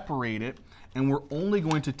separate it, and we're only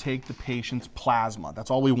going to take the patient's plasma.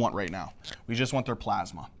 That's all we want right now. We just want their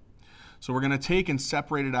plasma. So we're going to take and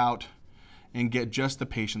separate it out and get just the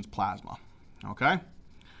patient's plasma, okay?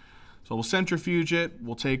 So we'll centrifuge it,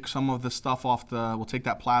 we'll take some of the stuff we'll take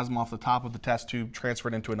that plasma off the top of the test tube, transfer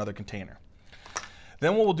it into another container.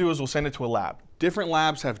 Then what we'll do is we'll send it to a lab. Different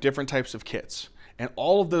labs have different types of kits. And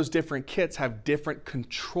all of those different kits have different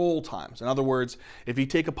control times. In other words, if you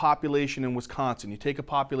take a population in Wisconsin, you take a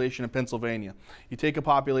population in Pennsylvania, you take a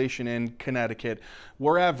population in Connecticut,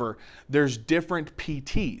 wherever, there's different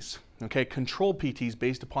PTs, okay, control PTs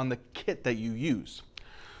based upon the kit that you use.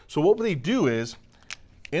 So what they do is,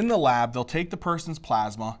 in the lab, they'll take the person's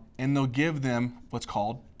plasma and they'll give them what's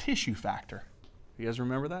called tissue factor. You guys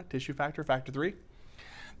remember that? Tissue factor, factor 3?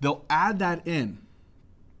 They'll add that in.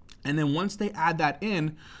 And then once they add that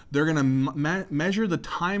in, they're going to measure the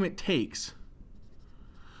time it takes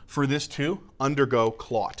for this to undergo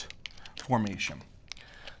clot formation.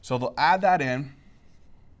 So they'll add that in,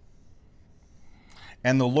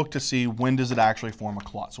 and they'll look to see when does it actually form a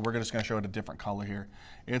clot. So we're just going to show it a different color here.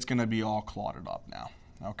 It's going to be all clotted up now,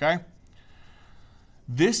 okay?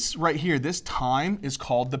 This right here, this time is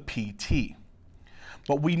called the PT.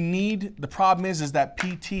 But we need, the problem is that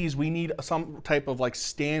PTs, we need some type of like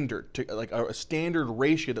standard, like a standard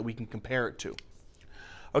ratio that we can compare it to.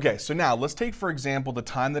 Okay, so now let's take, for example, the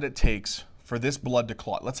time that it takes for this blood to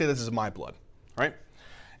clot. Let's say this is my blood, right?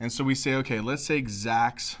 And so we say, okay, let's say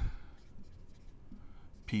Zach's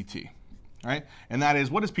PT, right? And that is,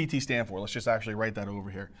 what does PT stand for? Let's just actually write that over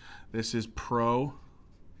here. This is prothrombin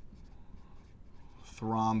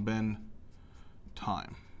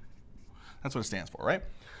time. That's what it stands for, right?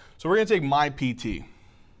 So we're going to take my PT,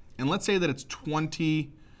 and let's say that it's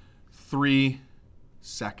 23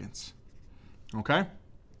 seconds, okay?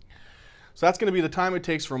 So that's going to be the time it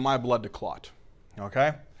takes for my blood to clot,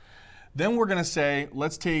 okay? Then we're going to say,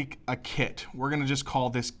 let's take a kit. We're going to just call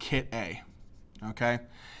this kit A, okay?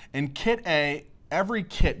 And kit A, every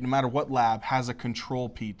kit, no matter what lab, has a control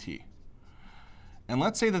PT. And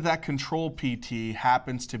let's say that that control PT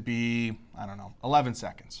happens to be, I don't know, 11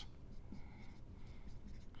 seconds.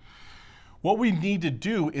 what we need to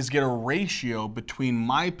do is get a ratio between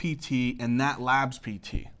my PT and that lab's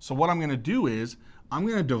PT. So what I'm going to do is I'm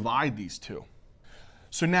going to divide these two.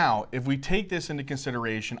 So now, if we take this into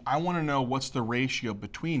consideration, I want to know what's the ratio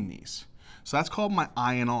between these. So that's called my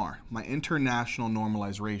INR, my international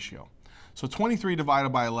normalized ratio. So 23 divided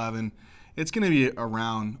by 11, it's going to be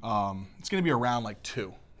around like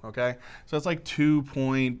 2. Okay, so it's like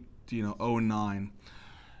 2.09.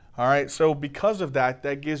 All right, so because of that,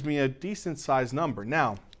 that gives me a decent sized number.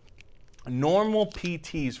 Now, normal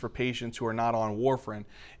PTs for patients who are not on warfarin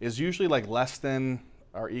is usually like less than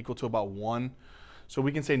or equal to about 1. So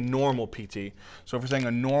we can say normal PT. So if we're saying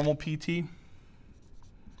a normal PT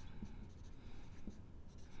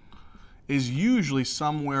is usually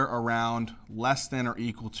somewhere around less than or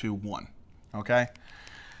equal to 1, okay?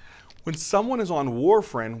 When someone is on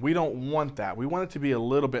warfarin, we don't want that. We want it to be a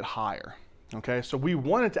little bit higher, okay? So we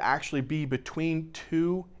want it to actually be between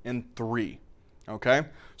 2 and 3, okay?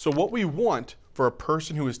 So what we want for a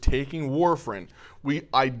person who is taking warfarin, we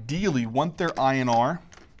ideally want their INR.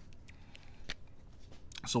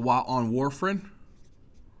 So while on warfarin,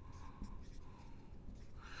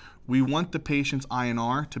 we want the patient's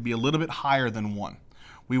INR to be a little bit higher than 1.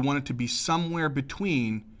 We want it to be somewhere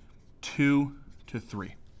between 2 to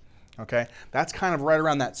 3. Okay? That's kind of right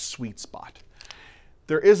around that sweet spot.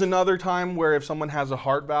 There is another time where if someone has a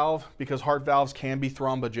heart valve, because heart valves can be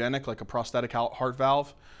thrombogenic, like a prosthetic heart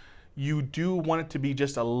valve, you do want it to be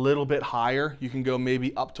just a little bit higher. You can go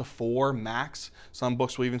maybe up to 4 max. Some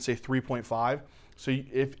books will even say 3.5. So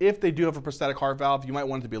if they do have a prosthetic heart valve, you might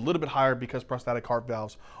want it to be a little bit higher because prosthetic heart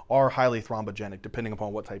valves are highly thrombogenic depending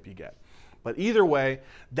upon what type you get. But either way,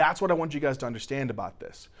 that's what I want you guys to understand about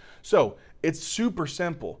this. So it's super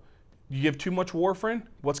simple. You give too much warfarin,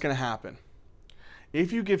 what's going to happen?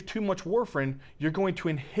 If you give too much warfarin, you're going to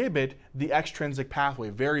inhibit the extrinsic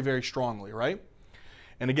pathway very, very strongly, right?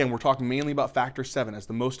 And again, we're talking mainly about factor 7 as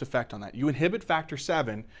the most effect on that. You inhibit factor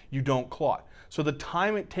 7, you don't clot. So the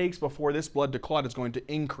time it takes before this blood to clot is going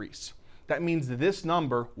to increase. That means that this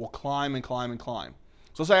number will climb and climb and climb.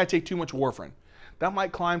 So say I take too much warfarin. That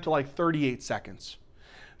might climb to like 38 seconds.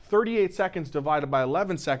 38 seconds divided by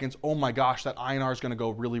 11 seconds, oh my gosh, that INR is going to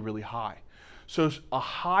go really, really high. So a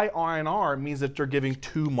high INR means that they're giving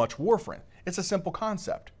too much warfarin. It's a simple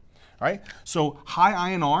concept, right? So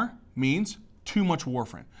high INR means too much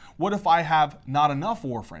warfarin. What if I have not enough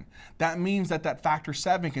warfarin? That means that that factor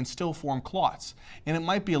 7 can still form clots, and it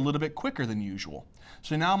might be a little bit quicker than usual.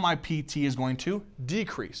 So now my PT is going to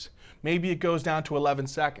decrease. Maybe it goes down to 11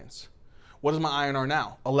 seconds. What is my INR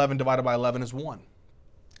now? 11 divided by 11 is 1.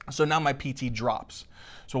 So now my PT drops.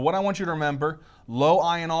 So what I want you to remember, low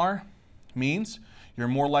INR means you're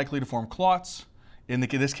more likely to form clots. In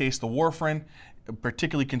this case, the warfarin,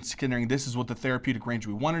 particularly considering this is what the therapeutic range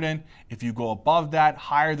we wanted in. If you go above that,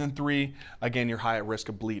 higher than 3, again, you're high at risk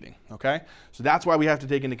of bleeding, okay? So that's why we have to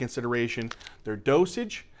take into consideration their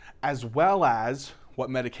dosage as well as what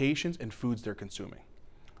medications and foods they're consuming,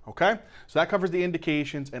 okay? So that covers the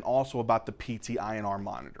indications and also about the PT INR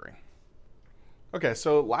monitoring. Okay,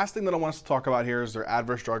 so last thing that I want us to talk about here is their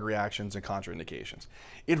adverse drug reactions and contraindications.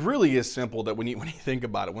 It really is simple that when you think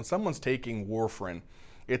about it, when someone's taking warfarin,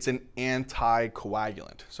 it's an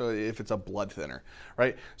anticoagulant, so if it's a blood thinner,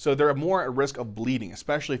 right? So they're more at risk of bleeding,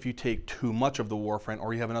 especially if you take too much of the warfarin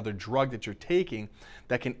or you have another drug that you're taking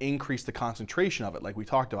that can increase the concentration of it, like we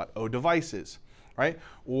talked about, O devices, right?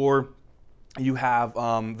 Or you have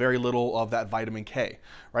very little of that vitamin K,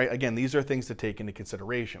 right? Again, these are things to take into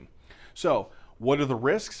consideration. So what are the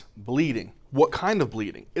risks? Bleeding. What kind of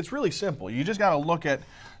bleeding? It's really simple. You just got to look at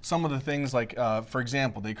some of the things like, for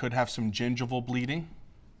example, they could have some gingival bleeding,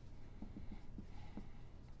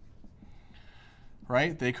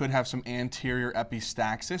 right? They could have some anterior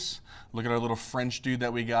epistaxis. Look at our little French dude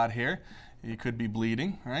that we got here. He could be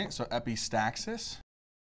bleeding, right? So epistaxis.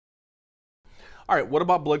 All right, what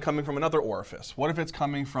about blood coming from another orifice? What if it's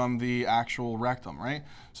coming from the actual rectum, right?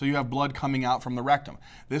 So you have blood coming out from the rectum.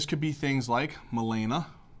 This could be things like melena,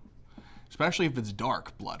 especially if it's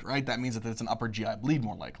dark blood, right? That means that it's an upper GI bleed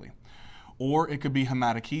more likely. Or it could be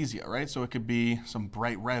hematochezia, right? So it could be some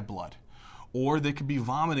bright red blood. Or they could be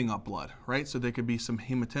vomiting up blood, right? So there could be some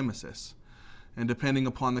hematemesis. And depending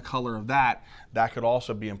upon the color of that, that could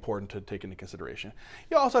also be important to take into consideration.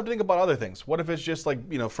 You also have to think about other things. What if it's just like,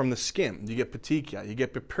 from the skin? You get petechia, you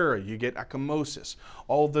get purpura, you get ecchymosis,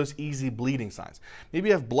 all of those easy bleeding signs. Maybe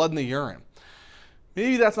you have blood in the urine.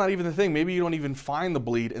 Maybe that's not even the thing. Maybe you don't even find the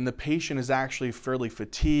bleed and the patient is actually fairly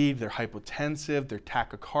fatigued, they're hypotensive, they're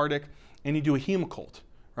tachycardic, and you do a hemocult,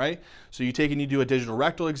 right? So you take and you do a digital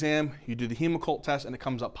rectal exam, you do the hemocult test, and it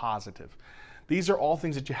comes up positive. These are all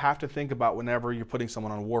things that you have to think about whenever you're putting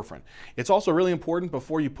someone on warfarin. It's also really important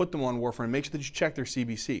before you put them on warfarin, make sure that you check their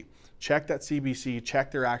CBC. Check that CBC,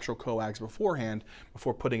 check their actual coags beforehand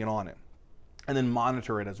before putting it on it. And then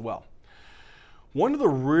monitor it as well. One of the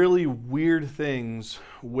really weird things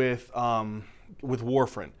with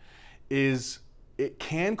warfarin is it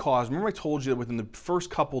can cause, remember I told you that within the first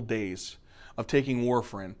couple days of taking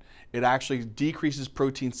warfarin, it actually decreases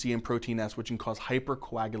protein C and protein S, which can cause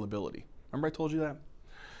hypercoagulability. Remember I told you that?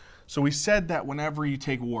 So we said that whenever you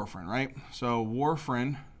take warfarin, right? So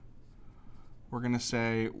warfarin, we're going to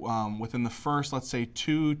say within the first, let's say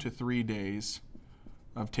 2 to 3 days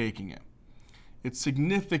of taking it, it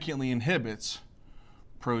significantly inhibits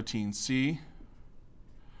protein C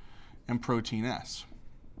and protein S.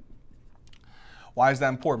 Why is that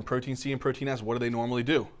important? Protein C and protein S, what do they normally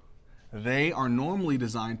do? They are normally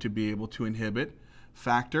designed to be able to inhibit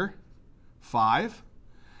factor 5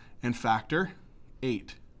 and factor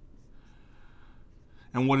 8.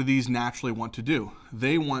 And what do these naturally want to do?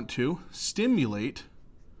 They want to stimulate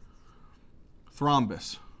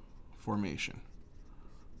thrombus formation.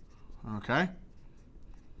 Okay?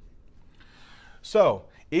 So,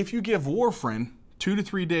 if you give warfarin 2 to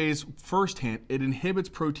 3 days first hit, it inhibits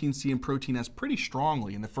protein C and protein S pretty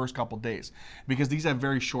strongly in the first couple days because these have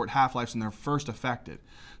very short half-lives and they're first affected.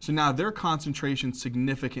 So now their concentration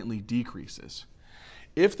significantly decreases.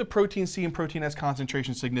 If the protein C and protein S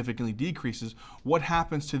concentration significantly decreases, what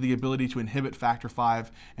happens to the ability to inhibit factor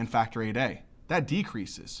 5 and factor 8A? That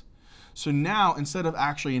decreases. So now, instead of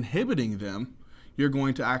actually inhibiting them, you're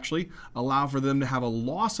going to actually allow for them to have a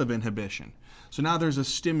loss of inhibition. So now there's a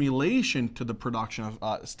stimulation to the production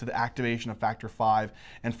of, to the activation of factor 5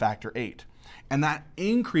 and factor 8. And that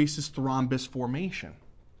increases thrombus formation.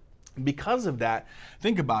 Because of that,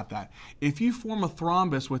 think about that. If you form a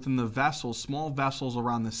thrombus within the vessels, small vessels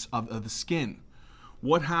around the skin,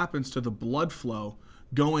 what happens to the blood flow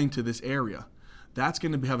going to this area? That's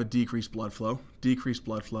going to have a decreased blood flow, decreased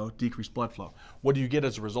blood flow, decreased blood flow. What do you get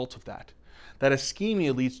as a result of that? That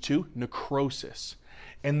ischemia leads to necrosis,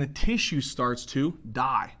 and the tissue starts to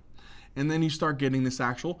die. And then you start getting this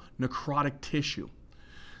actual necrotic tissue.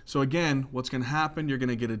 So again, what's going to happen, you're going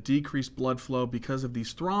to get a decreased blood flow because of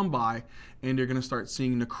these thrombi, and you're going to start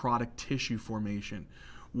seeing necrotic tissue formation.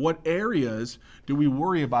 What areas do we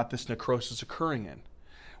worry about this necrosis occurring in?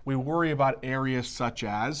 We worry about areas such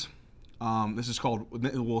as, this is called,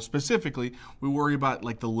 well specifically, we worry about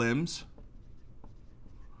like the limbs.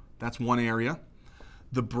 That's one area.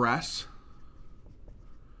 The breasts,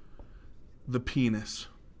 the penis.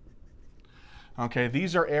 Okay,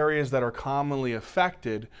 these are areas that are commonly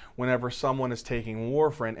affected whenever someone is taking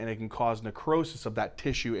warfarin, and it can cause necrosis of that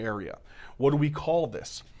tissue area. What do we call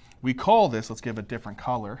this? We call this, let's give a different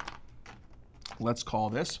color. Let's call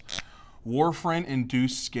this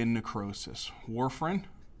warfarin-induced skin necrosis.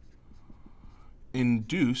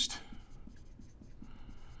 Warfarin-induced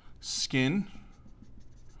skin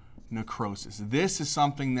necrosis. This is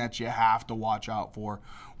something that you have to watch out for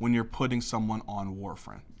when you're putting someone on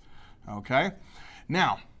warfarin. Okay?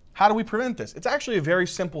 Now, how do we prevent this? It's actually a very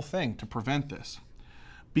simple thing to prevent this.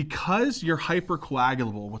 Because you're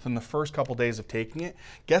hypercoagulable within the first couple days of taking it,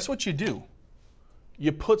 guess what you do?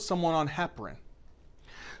 You put someone on heparin.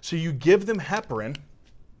 So you give them heparin,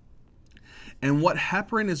 and what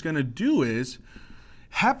heparin is going to do is,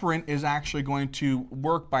 heparin is actually going to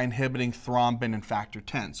work by inhibiting thrombin and factor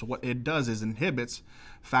 10. So what it does is inhibits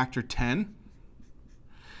factor 10,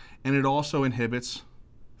 and it also inhibits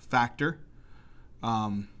factor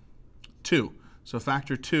 2. So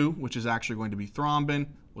factor 2, which is actually going to be thrombin,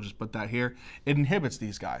 we'll just put that here, it inhibits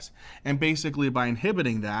these guys. And basically by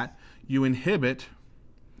inhibiting that, you inhibit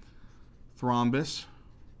thrombus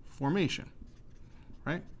formation,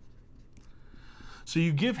 right? So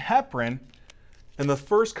you give heparin in the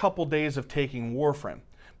first couple days of taking warfarin,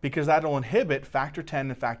 because that will inhibit factor 10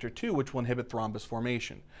 and factor 2, which will inhibit thrombus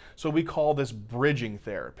formation. So we call this bridging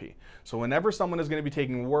therapy. So whenever someone is going to be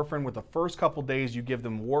taking warfarin, with the first couple days you give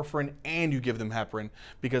them warfarin and you give them heparin,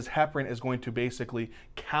 because heparin is going to basically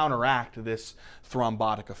counteract this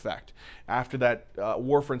thrombotic effect. After that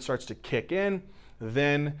warfarin starts to kick in,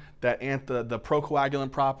 then the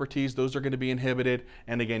procoagulant properties, those are going to be inhibited,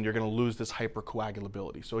 and again, you're going to lose this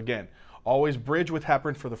hypercoagulability. So again, always bridge with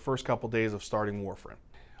heparin for the first couple days of starting warfarin.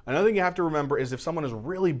 Another thing you have to remember is if someone is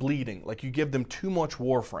really bleeding, like you give them too much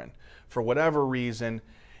warfarin for whatever reason,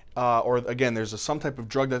 or again, there's some type of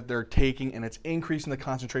drug that they're taking and it's increasing the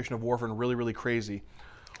concentration of warfarin really, really crazy,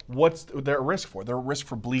 what's they're at risk for? They're at risk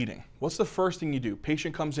for bleeding. What's the first thing you do?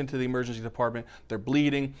 Patient comes into the emergency department, they're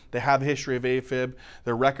bleeding, they have a history of AFib,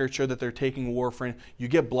 their records show that they're taking warfarin, you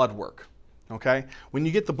get blood work. okay? When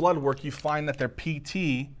you get the blood work, you find that their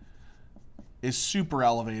PT is super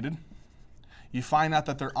elevated. You find out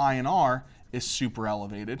that their INR is super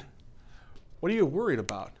elevated. What are you worried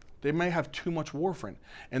about? They may have too much warfarin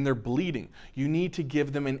and they're bleeding. You need to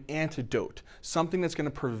give them an antidote, something that's going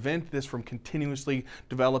to prevent this from continuously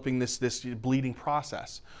developing this bleeding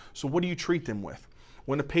process. So what do you treat them with?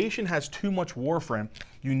 When a patient has too much warfarin,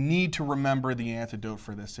 you need to remember the antidote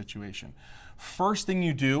for this situation. First thing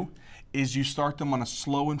you do is you start them on a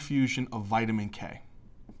slow infusion of vitamin K.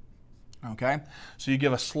 Okay, so you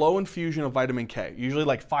give a slow infusion of vitamin K, usually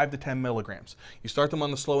like 5 to 10 milligrams. You start them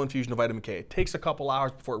on the slow infusion of vitamin K. It takes a couple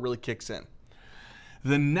hours before it really kicks in.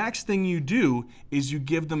 The next thing you do is you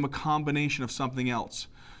give them a combination of something else.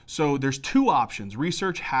 So there's two options.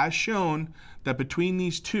 Research has shown that between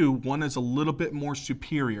these two, one is a little bit more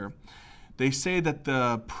superior. They say that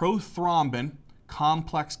the prothrombin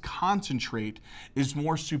complex concentrate is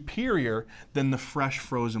more superior than the fresh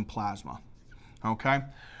frozen plasma. Okay?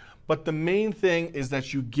 But the main thing is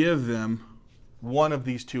that you give them one of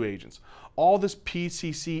these two agents. All this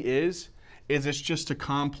PCC is it's just a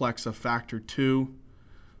complex of factor 2,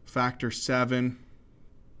 factor 7,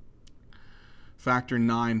 factor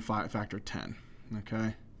 9, factor 10.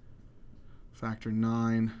 Okay? Factor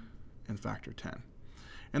 9 and factor 10.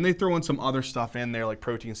 And they throw in some other stuff in there like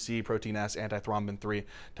protein C, protein S, antithrombin 3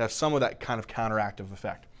 to have some of that kind of counteractive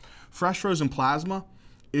effect. Fresh frozen plasma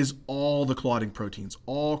is all the clotting proteins,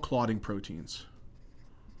 all clotting proteins,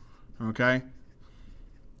 okay?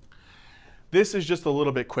 This is just a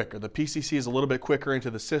little bit quicker. The PCC is a little bit quicker into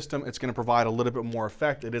the system. It's gonna provide a little bit more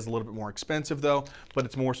effect. It is a little bit more expensive though, but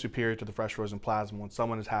it's more superior to the fresh frozen plasma when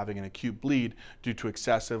someone is having an acute bleed due to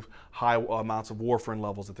excessive high amounts of warfarin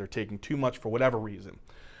levels that they're taking too much for whatever reason.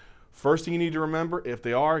 First thing you need to remember, if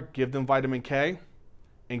they are, give them vitamin K,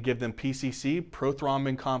 and give them PCC,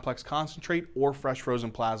 prothrombin complex concentrate, or fresh frozen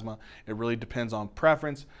plasma. It really depends on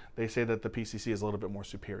preference. They say that the PCC is a little bit more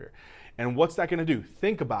superior. And what's that gonna do?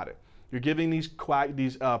 Think about it. You're giving these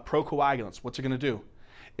procoagulants. What's it gonna do?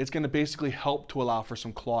 It's gonna basically help to allow for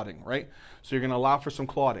some clotting, right? So you're gonna allow for some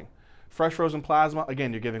clotting. Fresh frozen plasma,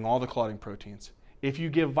 again, you're giving all the clotting proteins. If you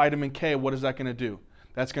give vitamin K, what is that gonna do?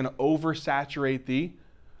 That's gonna oversaturate the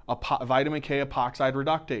vitamin K epoxide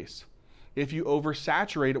reductase. If you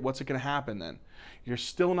oversaturate it, what's it going to happen then? You're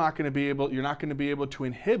not going to be able to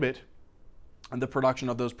inhibit the production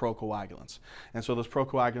of those procoagulants. And so those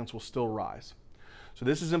procoagulants will still rise. So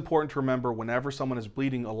this is important to remember whenever someone is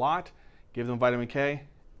bleeding a lot, give them vitamin K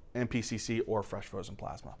and PCC or fresh frozen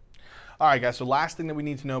plasma. All right, guys, so last thing that we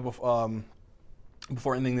need to know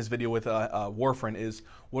before ending this video with warfarin is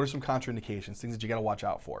what are some contraindications, things that you got to watch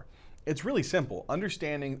out for. It's really simple.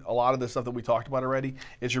 Understanding a lot of the stuff that we talked about already,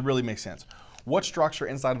 it should really make sense. What structure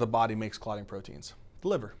inside of the body makes clotting proteins? The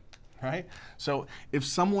liver, right? So if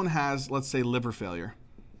someone has, let's say, liver failure,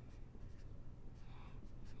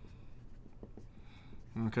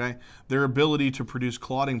 okay, their ability to produce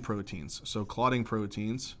clotting proteins. So clotting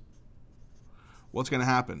proteins, what's going to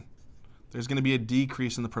happen? There's going to be a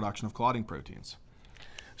decrease in the production of clotting proteins.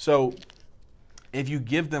 So if you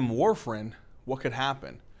give them warfarin, what could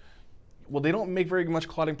happen? Well, they don't make very much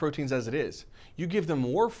clotting proteins as it is. You give them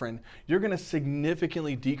warfarin, you're going to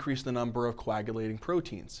significantly decrease the number of coagulating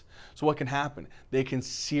proteins. So what can happen? They can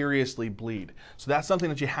seriously bleed. So that's something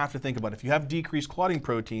that you have to think about. If you have decreased clotting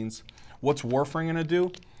proteins, what's warfarin going to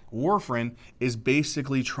do? Warfarin is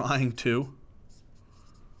basically trying to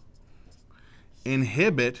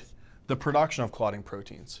inhibit the production of clotting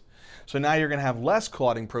proteins. So now you're going to have less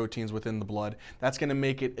clotting proteins within the blood. That's going to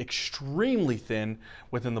make it extremely thin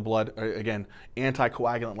within the blood. Again,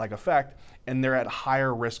 anticoagulant-like effect, and they're at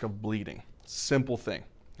higher risk of bleeding. Simple thing,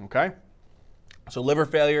 okay? So liver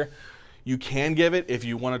failure, you can give it if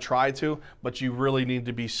you want to try to, but you really need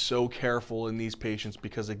to be so careful in these patients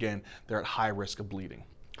because, again, they're at high risk of bleeding.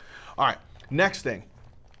 All right, next thing.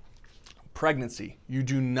 Pregnancy. You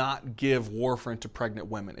do not give warfarin to pregnant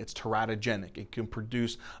women. It's teratogenic. It can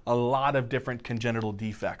produce a lot of different congenital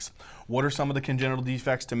defects. What are some of the congenital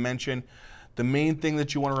defects to mention? The main thing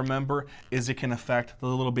that you want to remember is it can affect the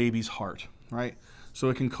little baby's heart, right? So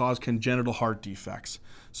it can cause congenital heart defects.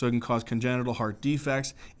 So it can cause congenital heart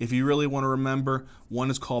defects. If you really want to remember, one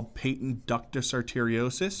is called patent ductus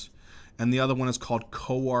arteriosus, and the other one is called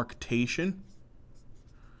coarctation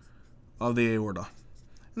of the aorta.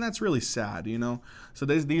 And that's really sad, you know. So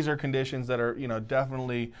these are conditions that are, you know,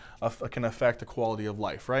 definitely can affect the quality of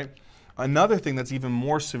life, right? Another thing that's even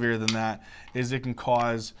more severe than that is it can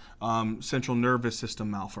cause central nervous system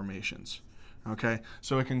malformations. Okay,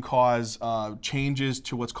 so it can cause changes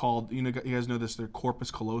to what's called, you guys know this, their corpus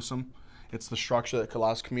callosum. It's the structure that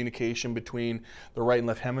allows communication between the right and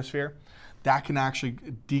left hemisphere. That can actually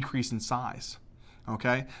decrease in size.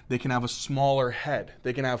 Okay, they can have a smaller head.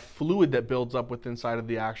 They can have fluid that builds up within inside of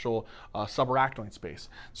the actual subarachnoid space.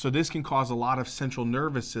 So this can cause a lot of central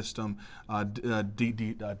nervous system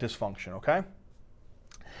dysfunction. Okay.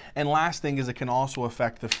 And last thing is it can also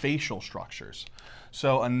affect the facial structures.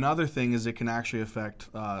 So another thing is it can actually affect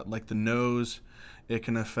like the nose. It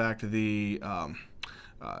can affect the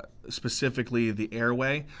specifically the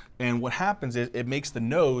airway. And what happens is it makes the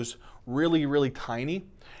nose really, really tiny,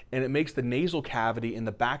 and it makes the nasal cavity in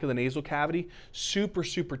the back of the nasal cavity super,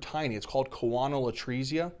 super tiny. It's called choanal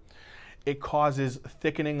atresia. It causes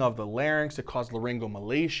thickening of the larynx. It causes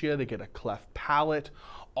laryngomalacia. They get a cleft palate.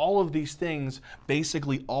 All of these things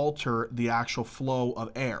basically alter the actual flow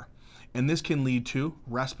of air. And this can lead to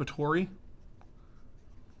respiratory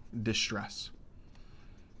distress.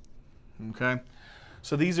 Okay?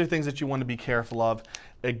 So these are things that you want to be careful of.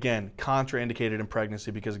 Again, contraindicated in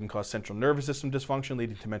pregnancy because it can cause central nervous system dysfunction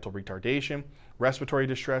leading to mental retardation, respiratory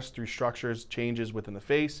distress through structures, changes within the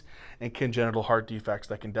face, and congenital heart defects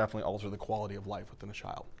that can definitely alter the quality of life within a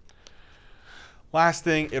child. Last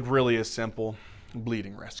thing, it really is simple,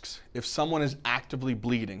 bleeding risks. If someone is actively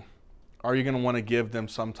bleeding, are you going to want to give them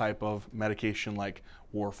some type of medication like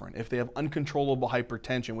warfarin? If they have uncontrollable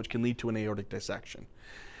hypertension, which can lead to an aortic dissection.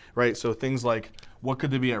 Right, so things like, what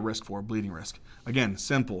could they be at risk for? Bleeding risk. Again,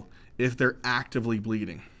 simple. If they're actively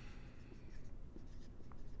bleeding.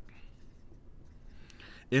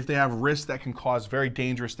 If they have risks that can cause very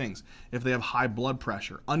dangerous things. If they have high blood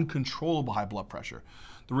pressure, uncontrollable high blood pressure.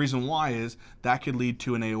 The reason why is that could lead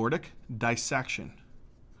to an aortic dissection.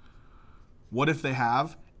 What if they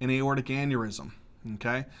have an aortic aneurysm?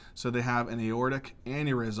 Okay, so they have an aortic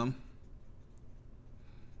aneurysm.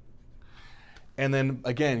 And then,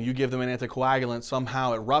 again, you give them an anticoagulant,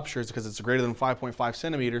 somehow it ruptures because it's greater than 5.5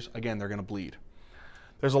 centimeters, again, they're going to bleed.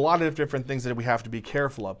 There's a lot of different things that we have to be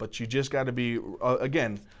careful of, but you just got to be,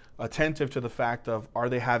 again, attentive to the fact of, are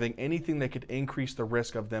they having anything that could increase the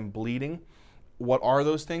risk of them bleeding? What are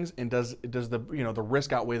those things, and does the the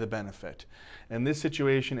risk outweigh the benefit? In this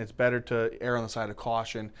situation, it's better to err on the side of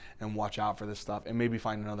caution and watch out for this stuff and maybe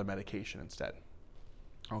find another medication instead.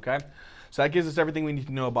 Okay? So that gives us everything we need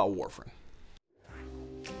to know about warfarin.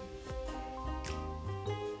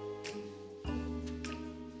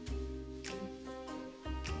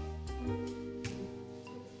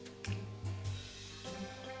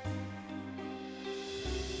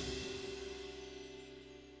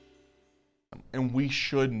 And we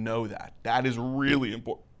should know that. That is really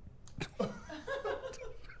important. I want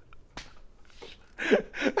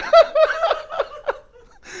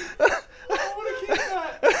to keep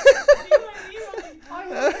that. I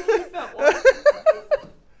want to keep that one.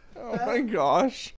 Oh my gosh.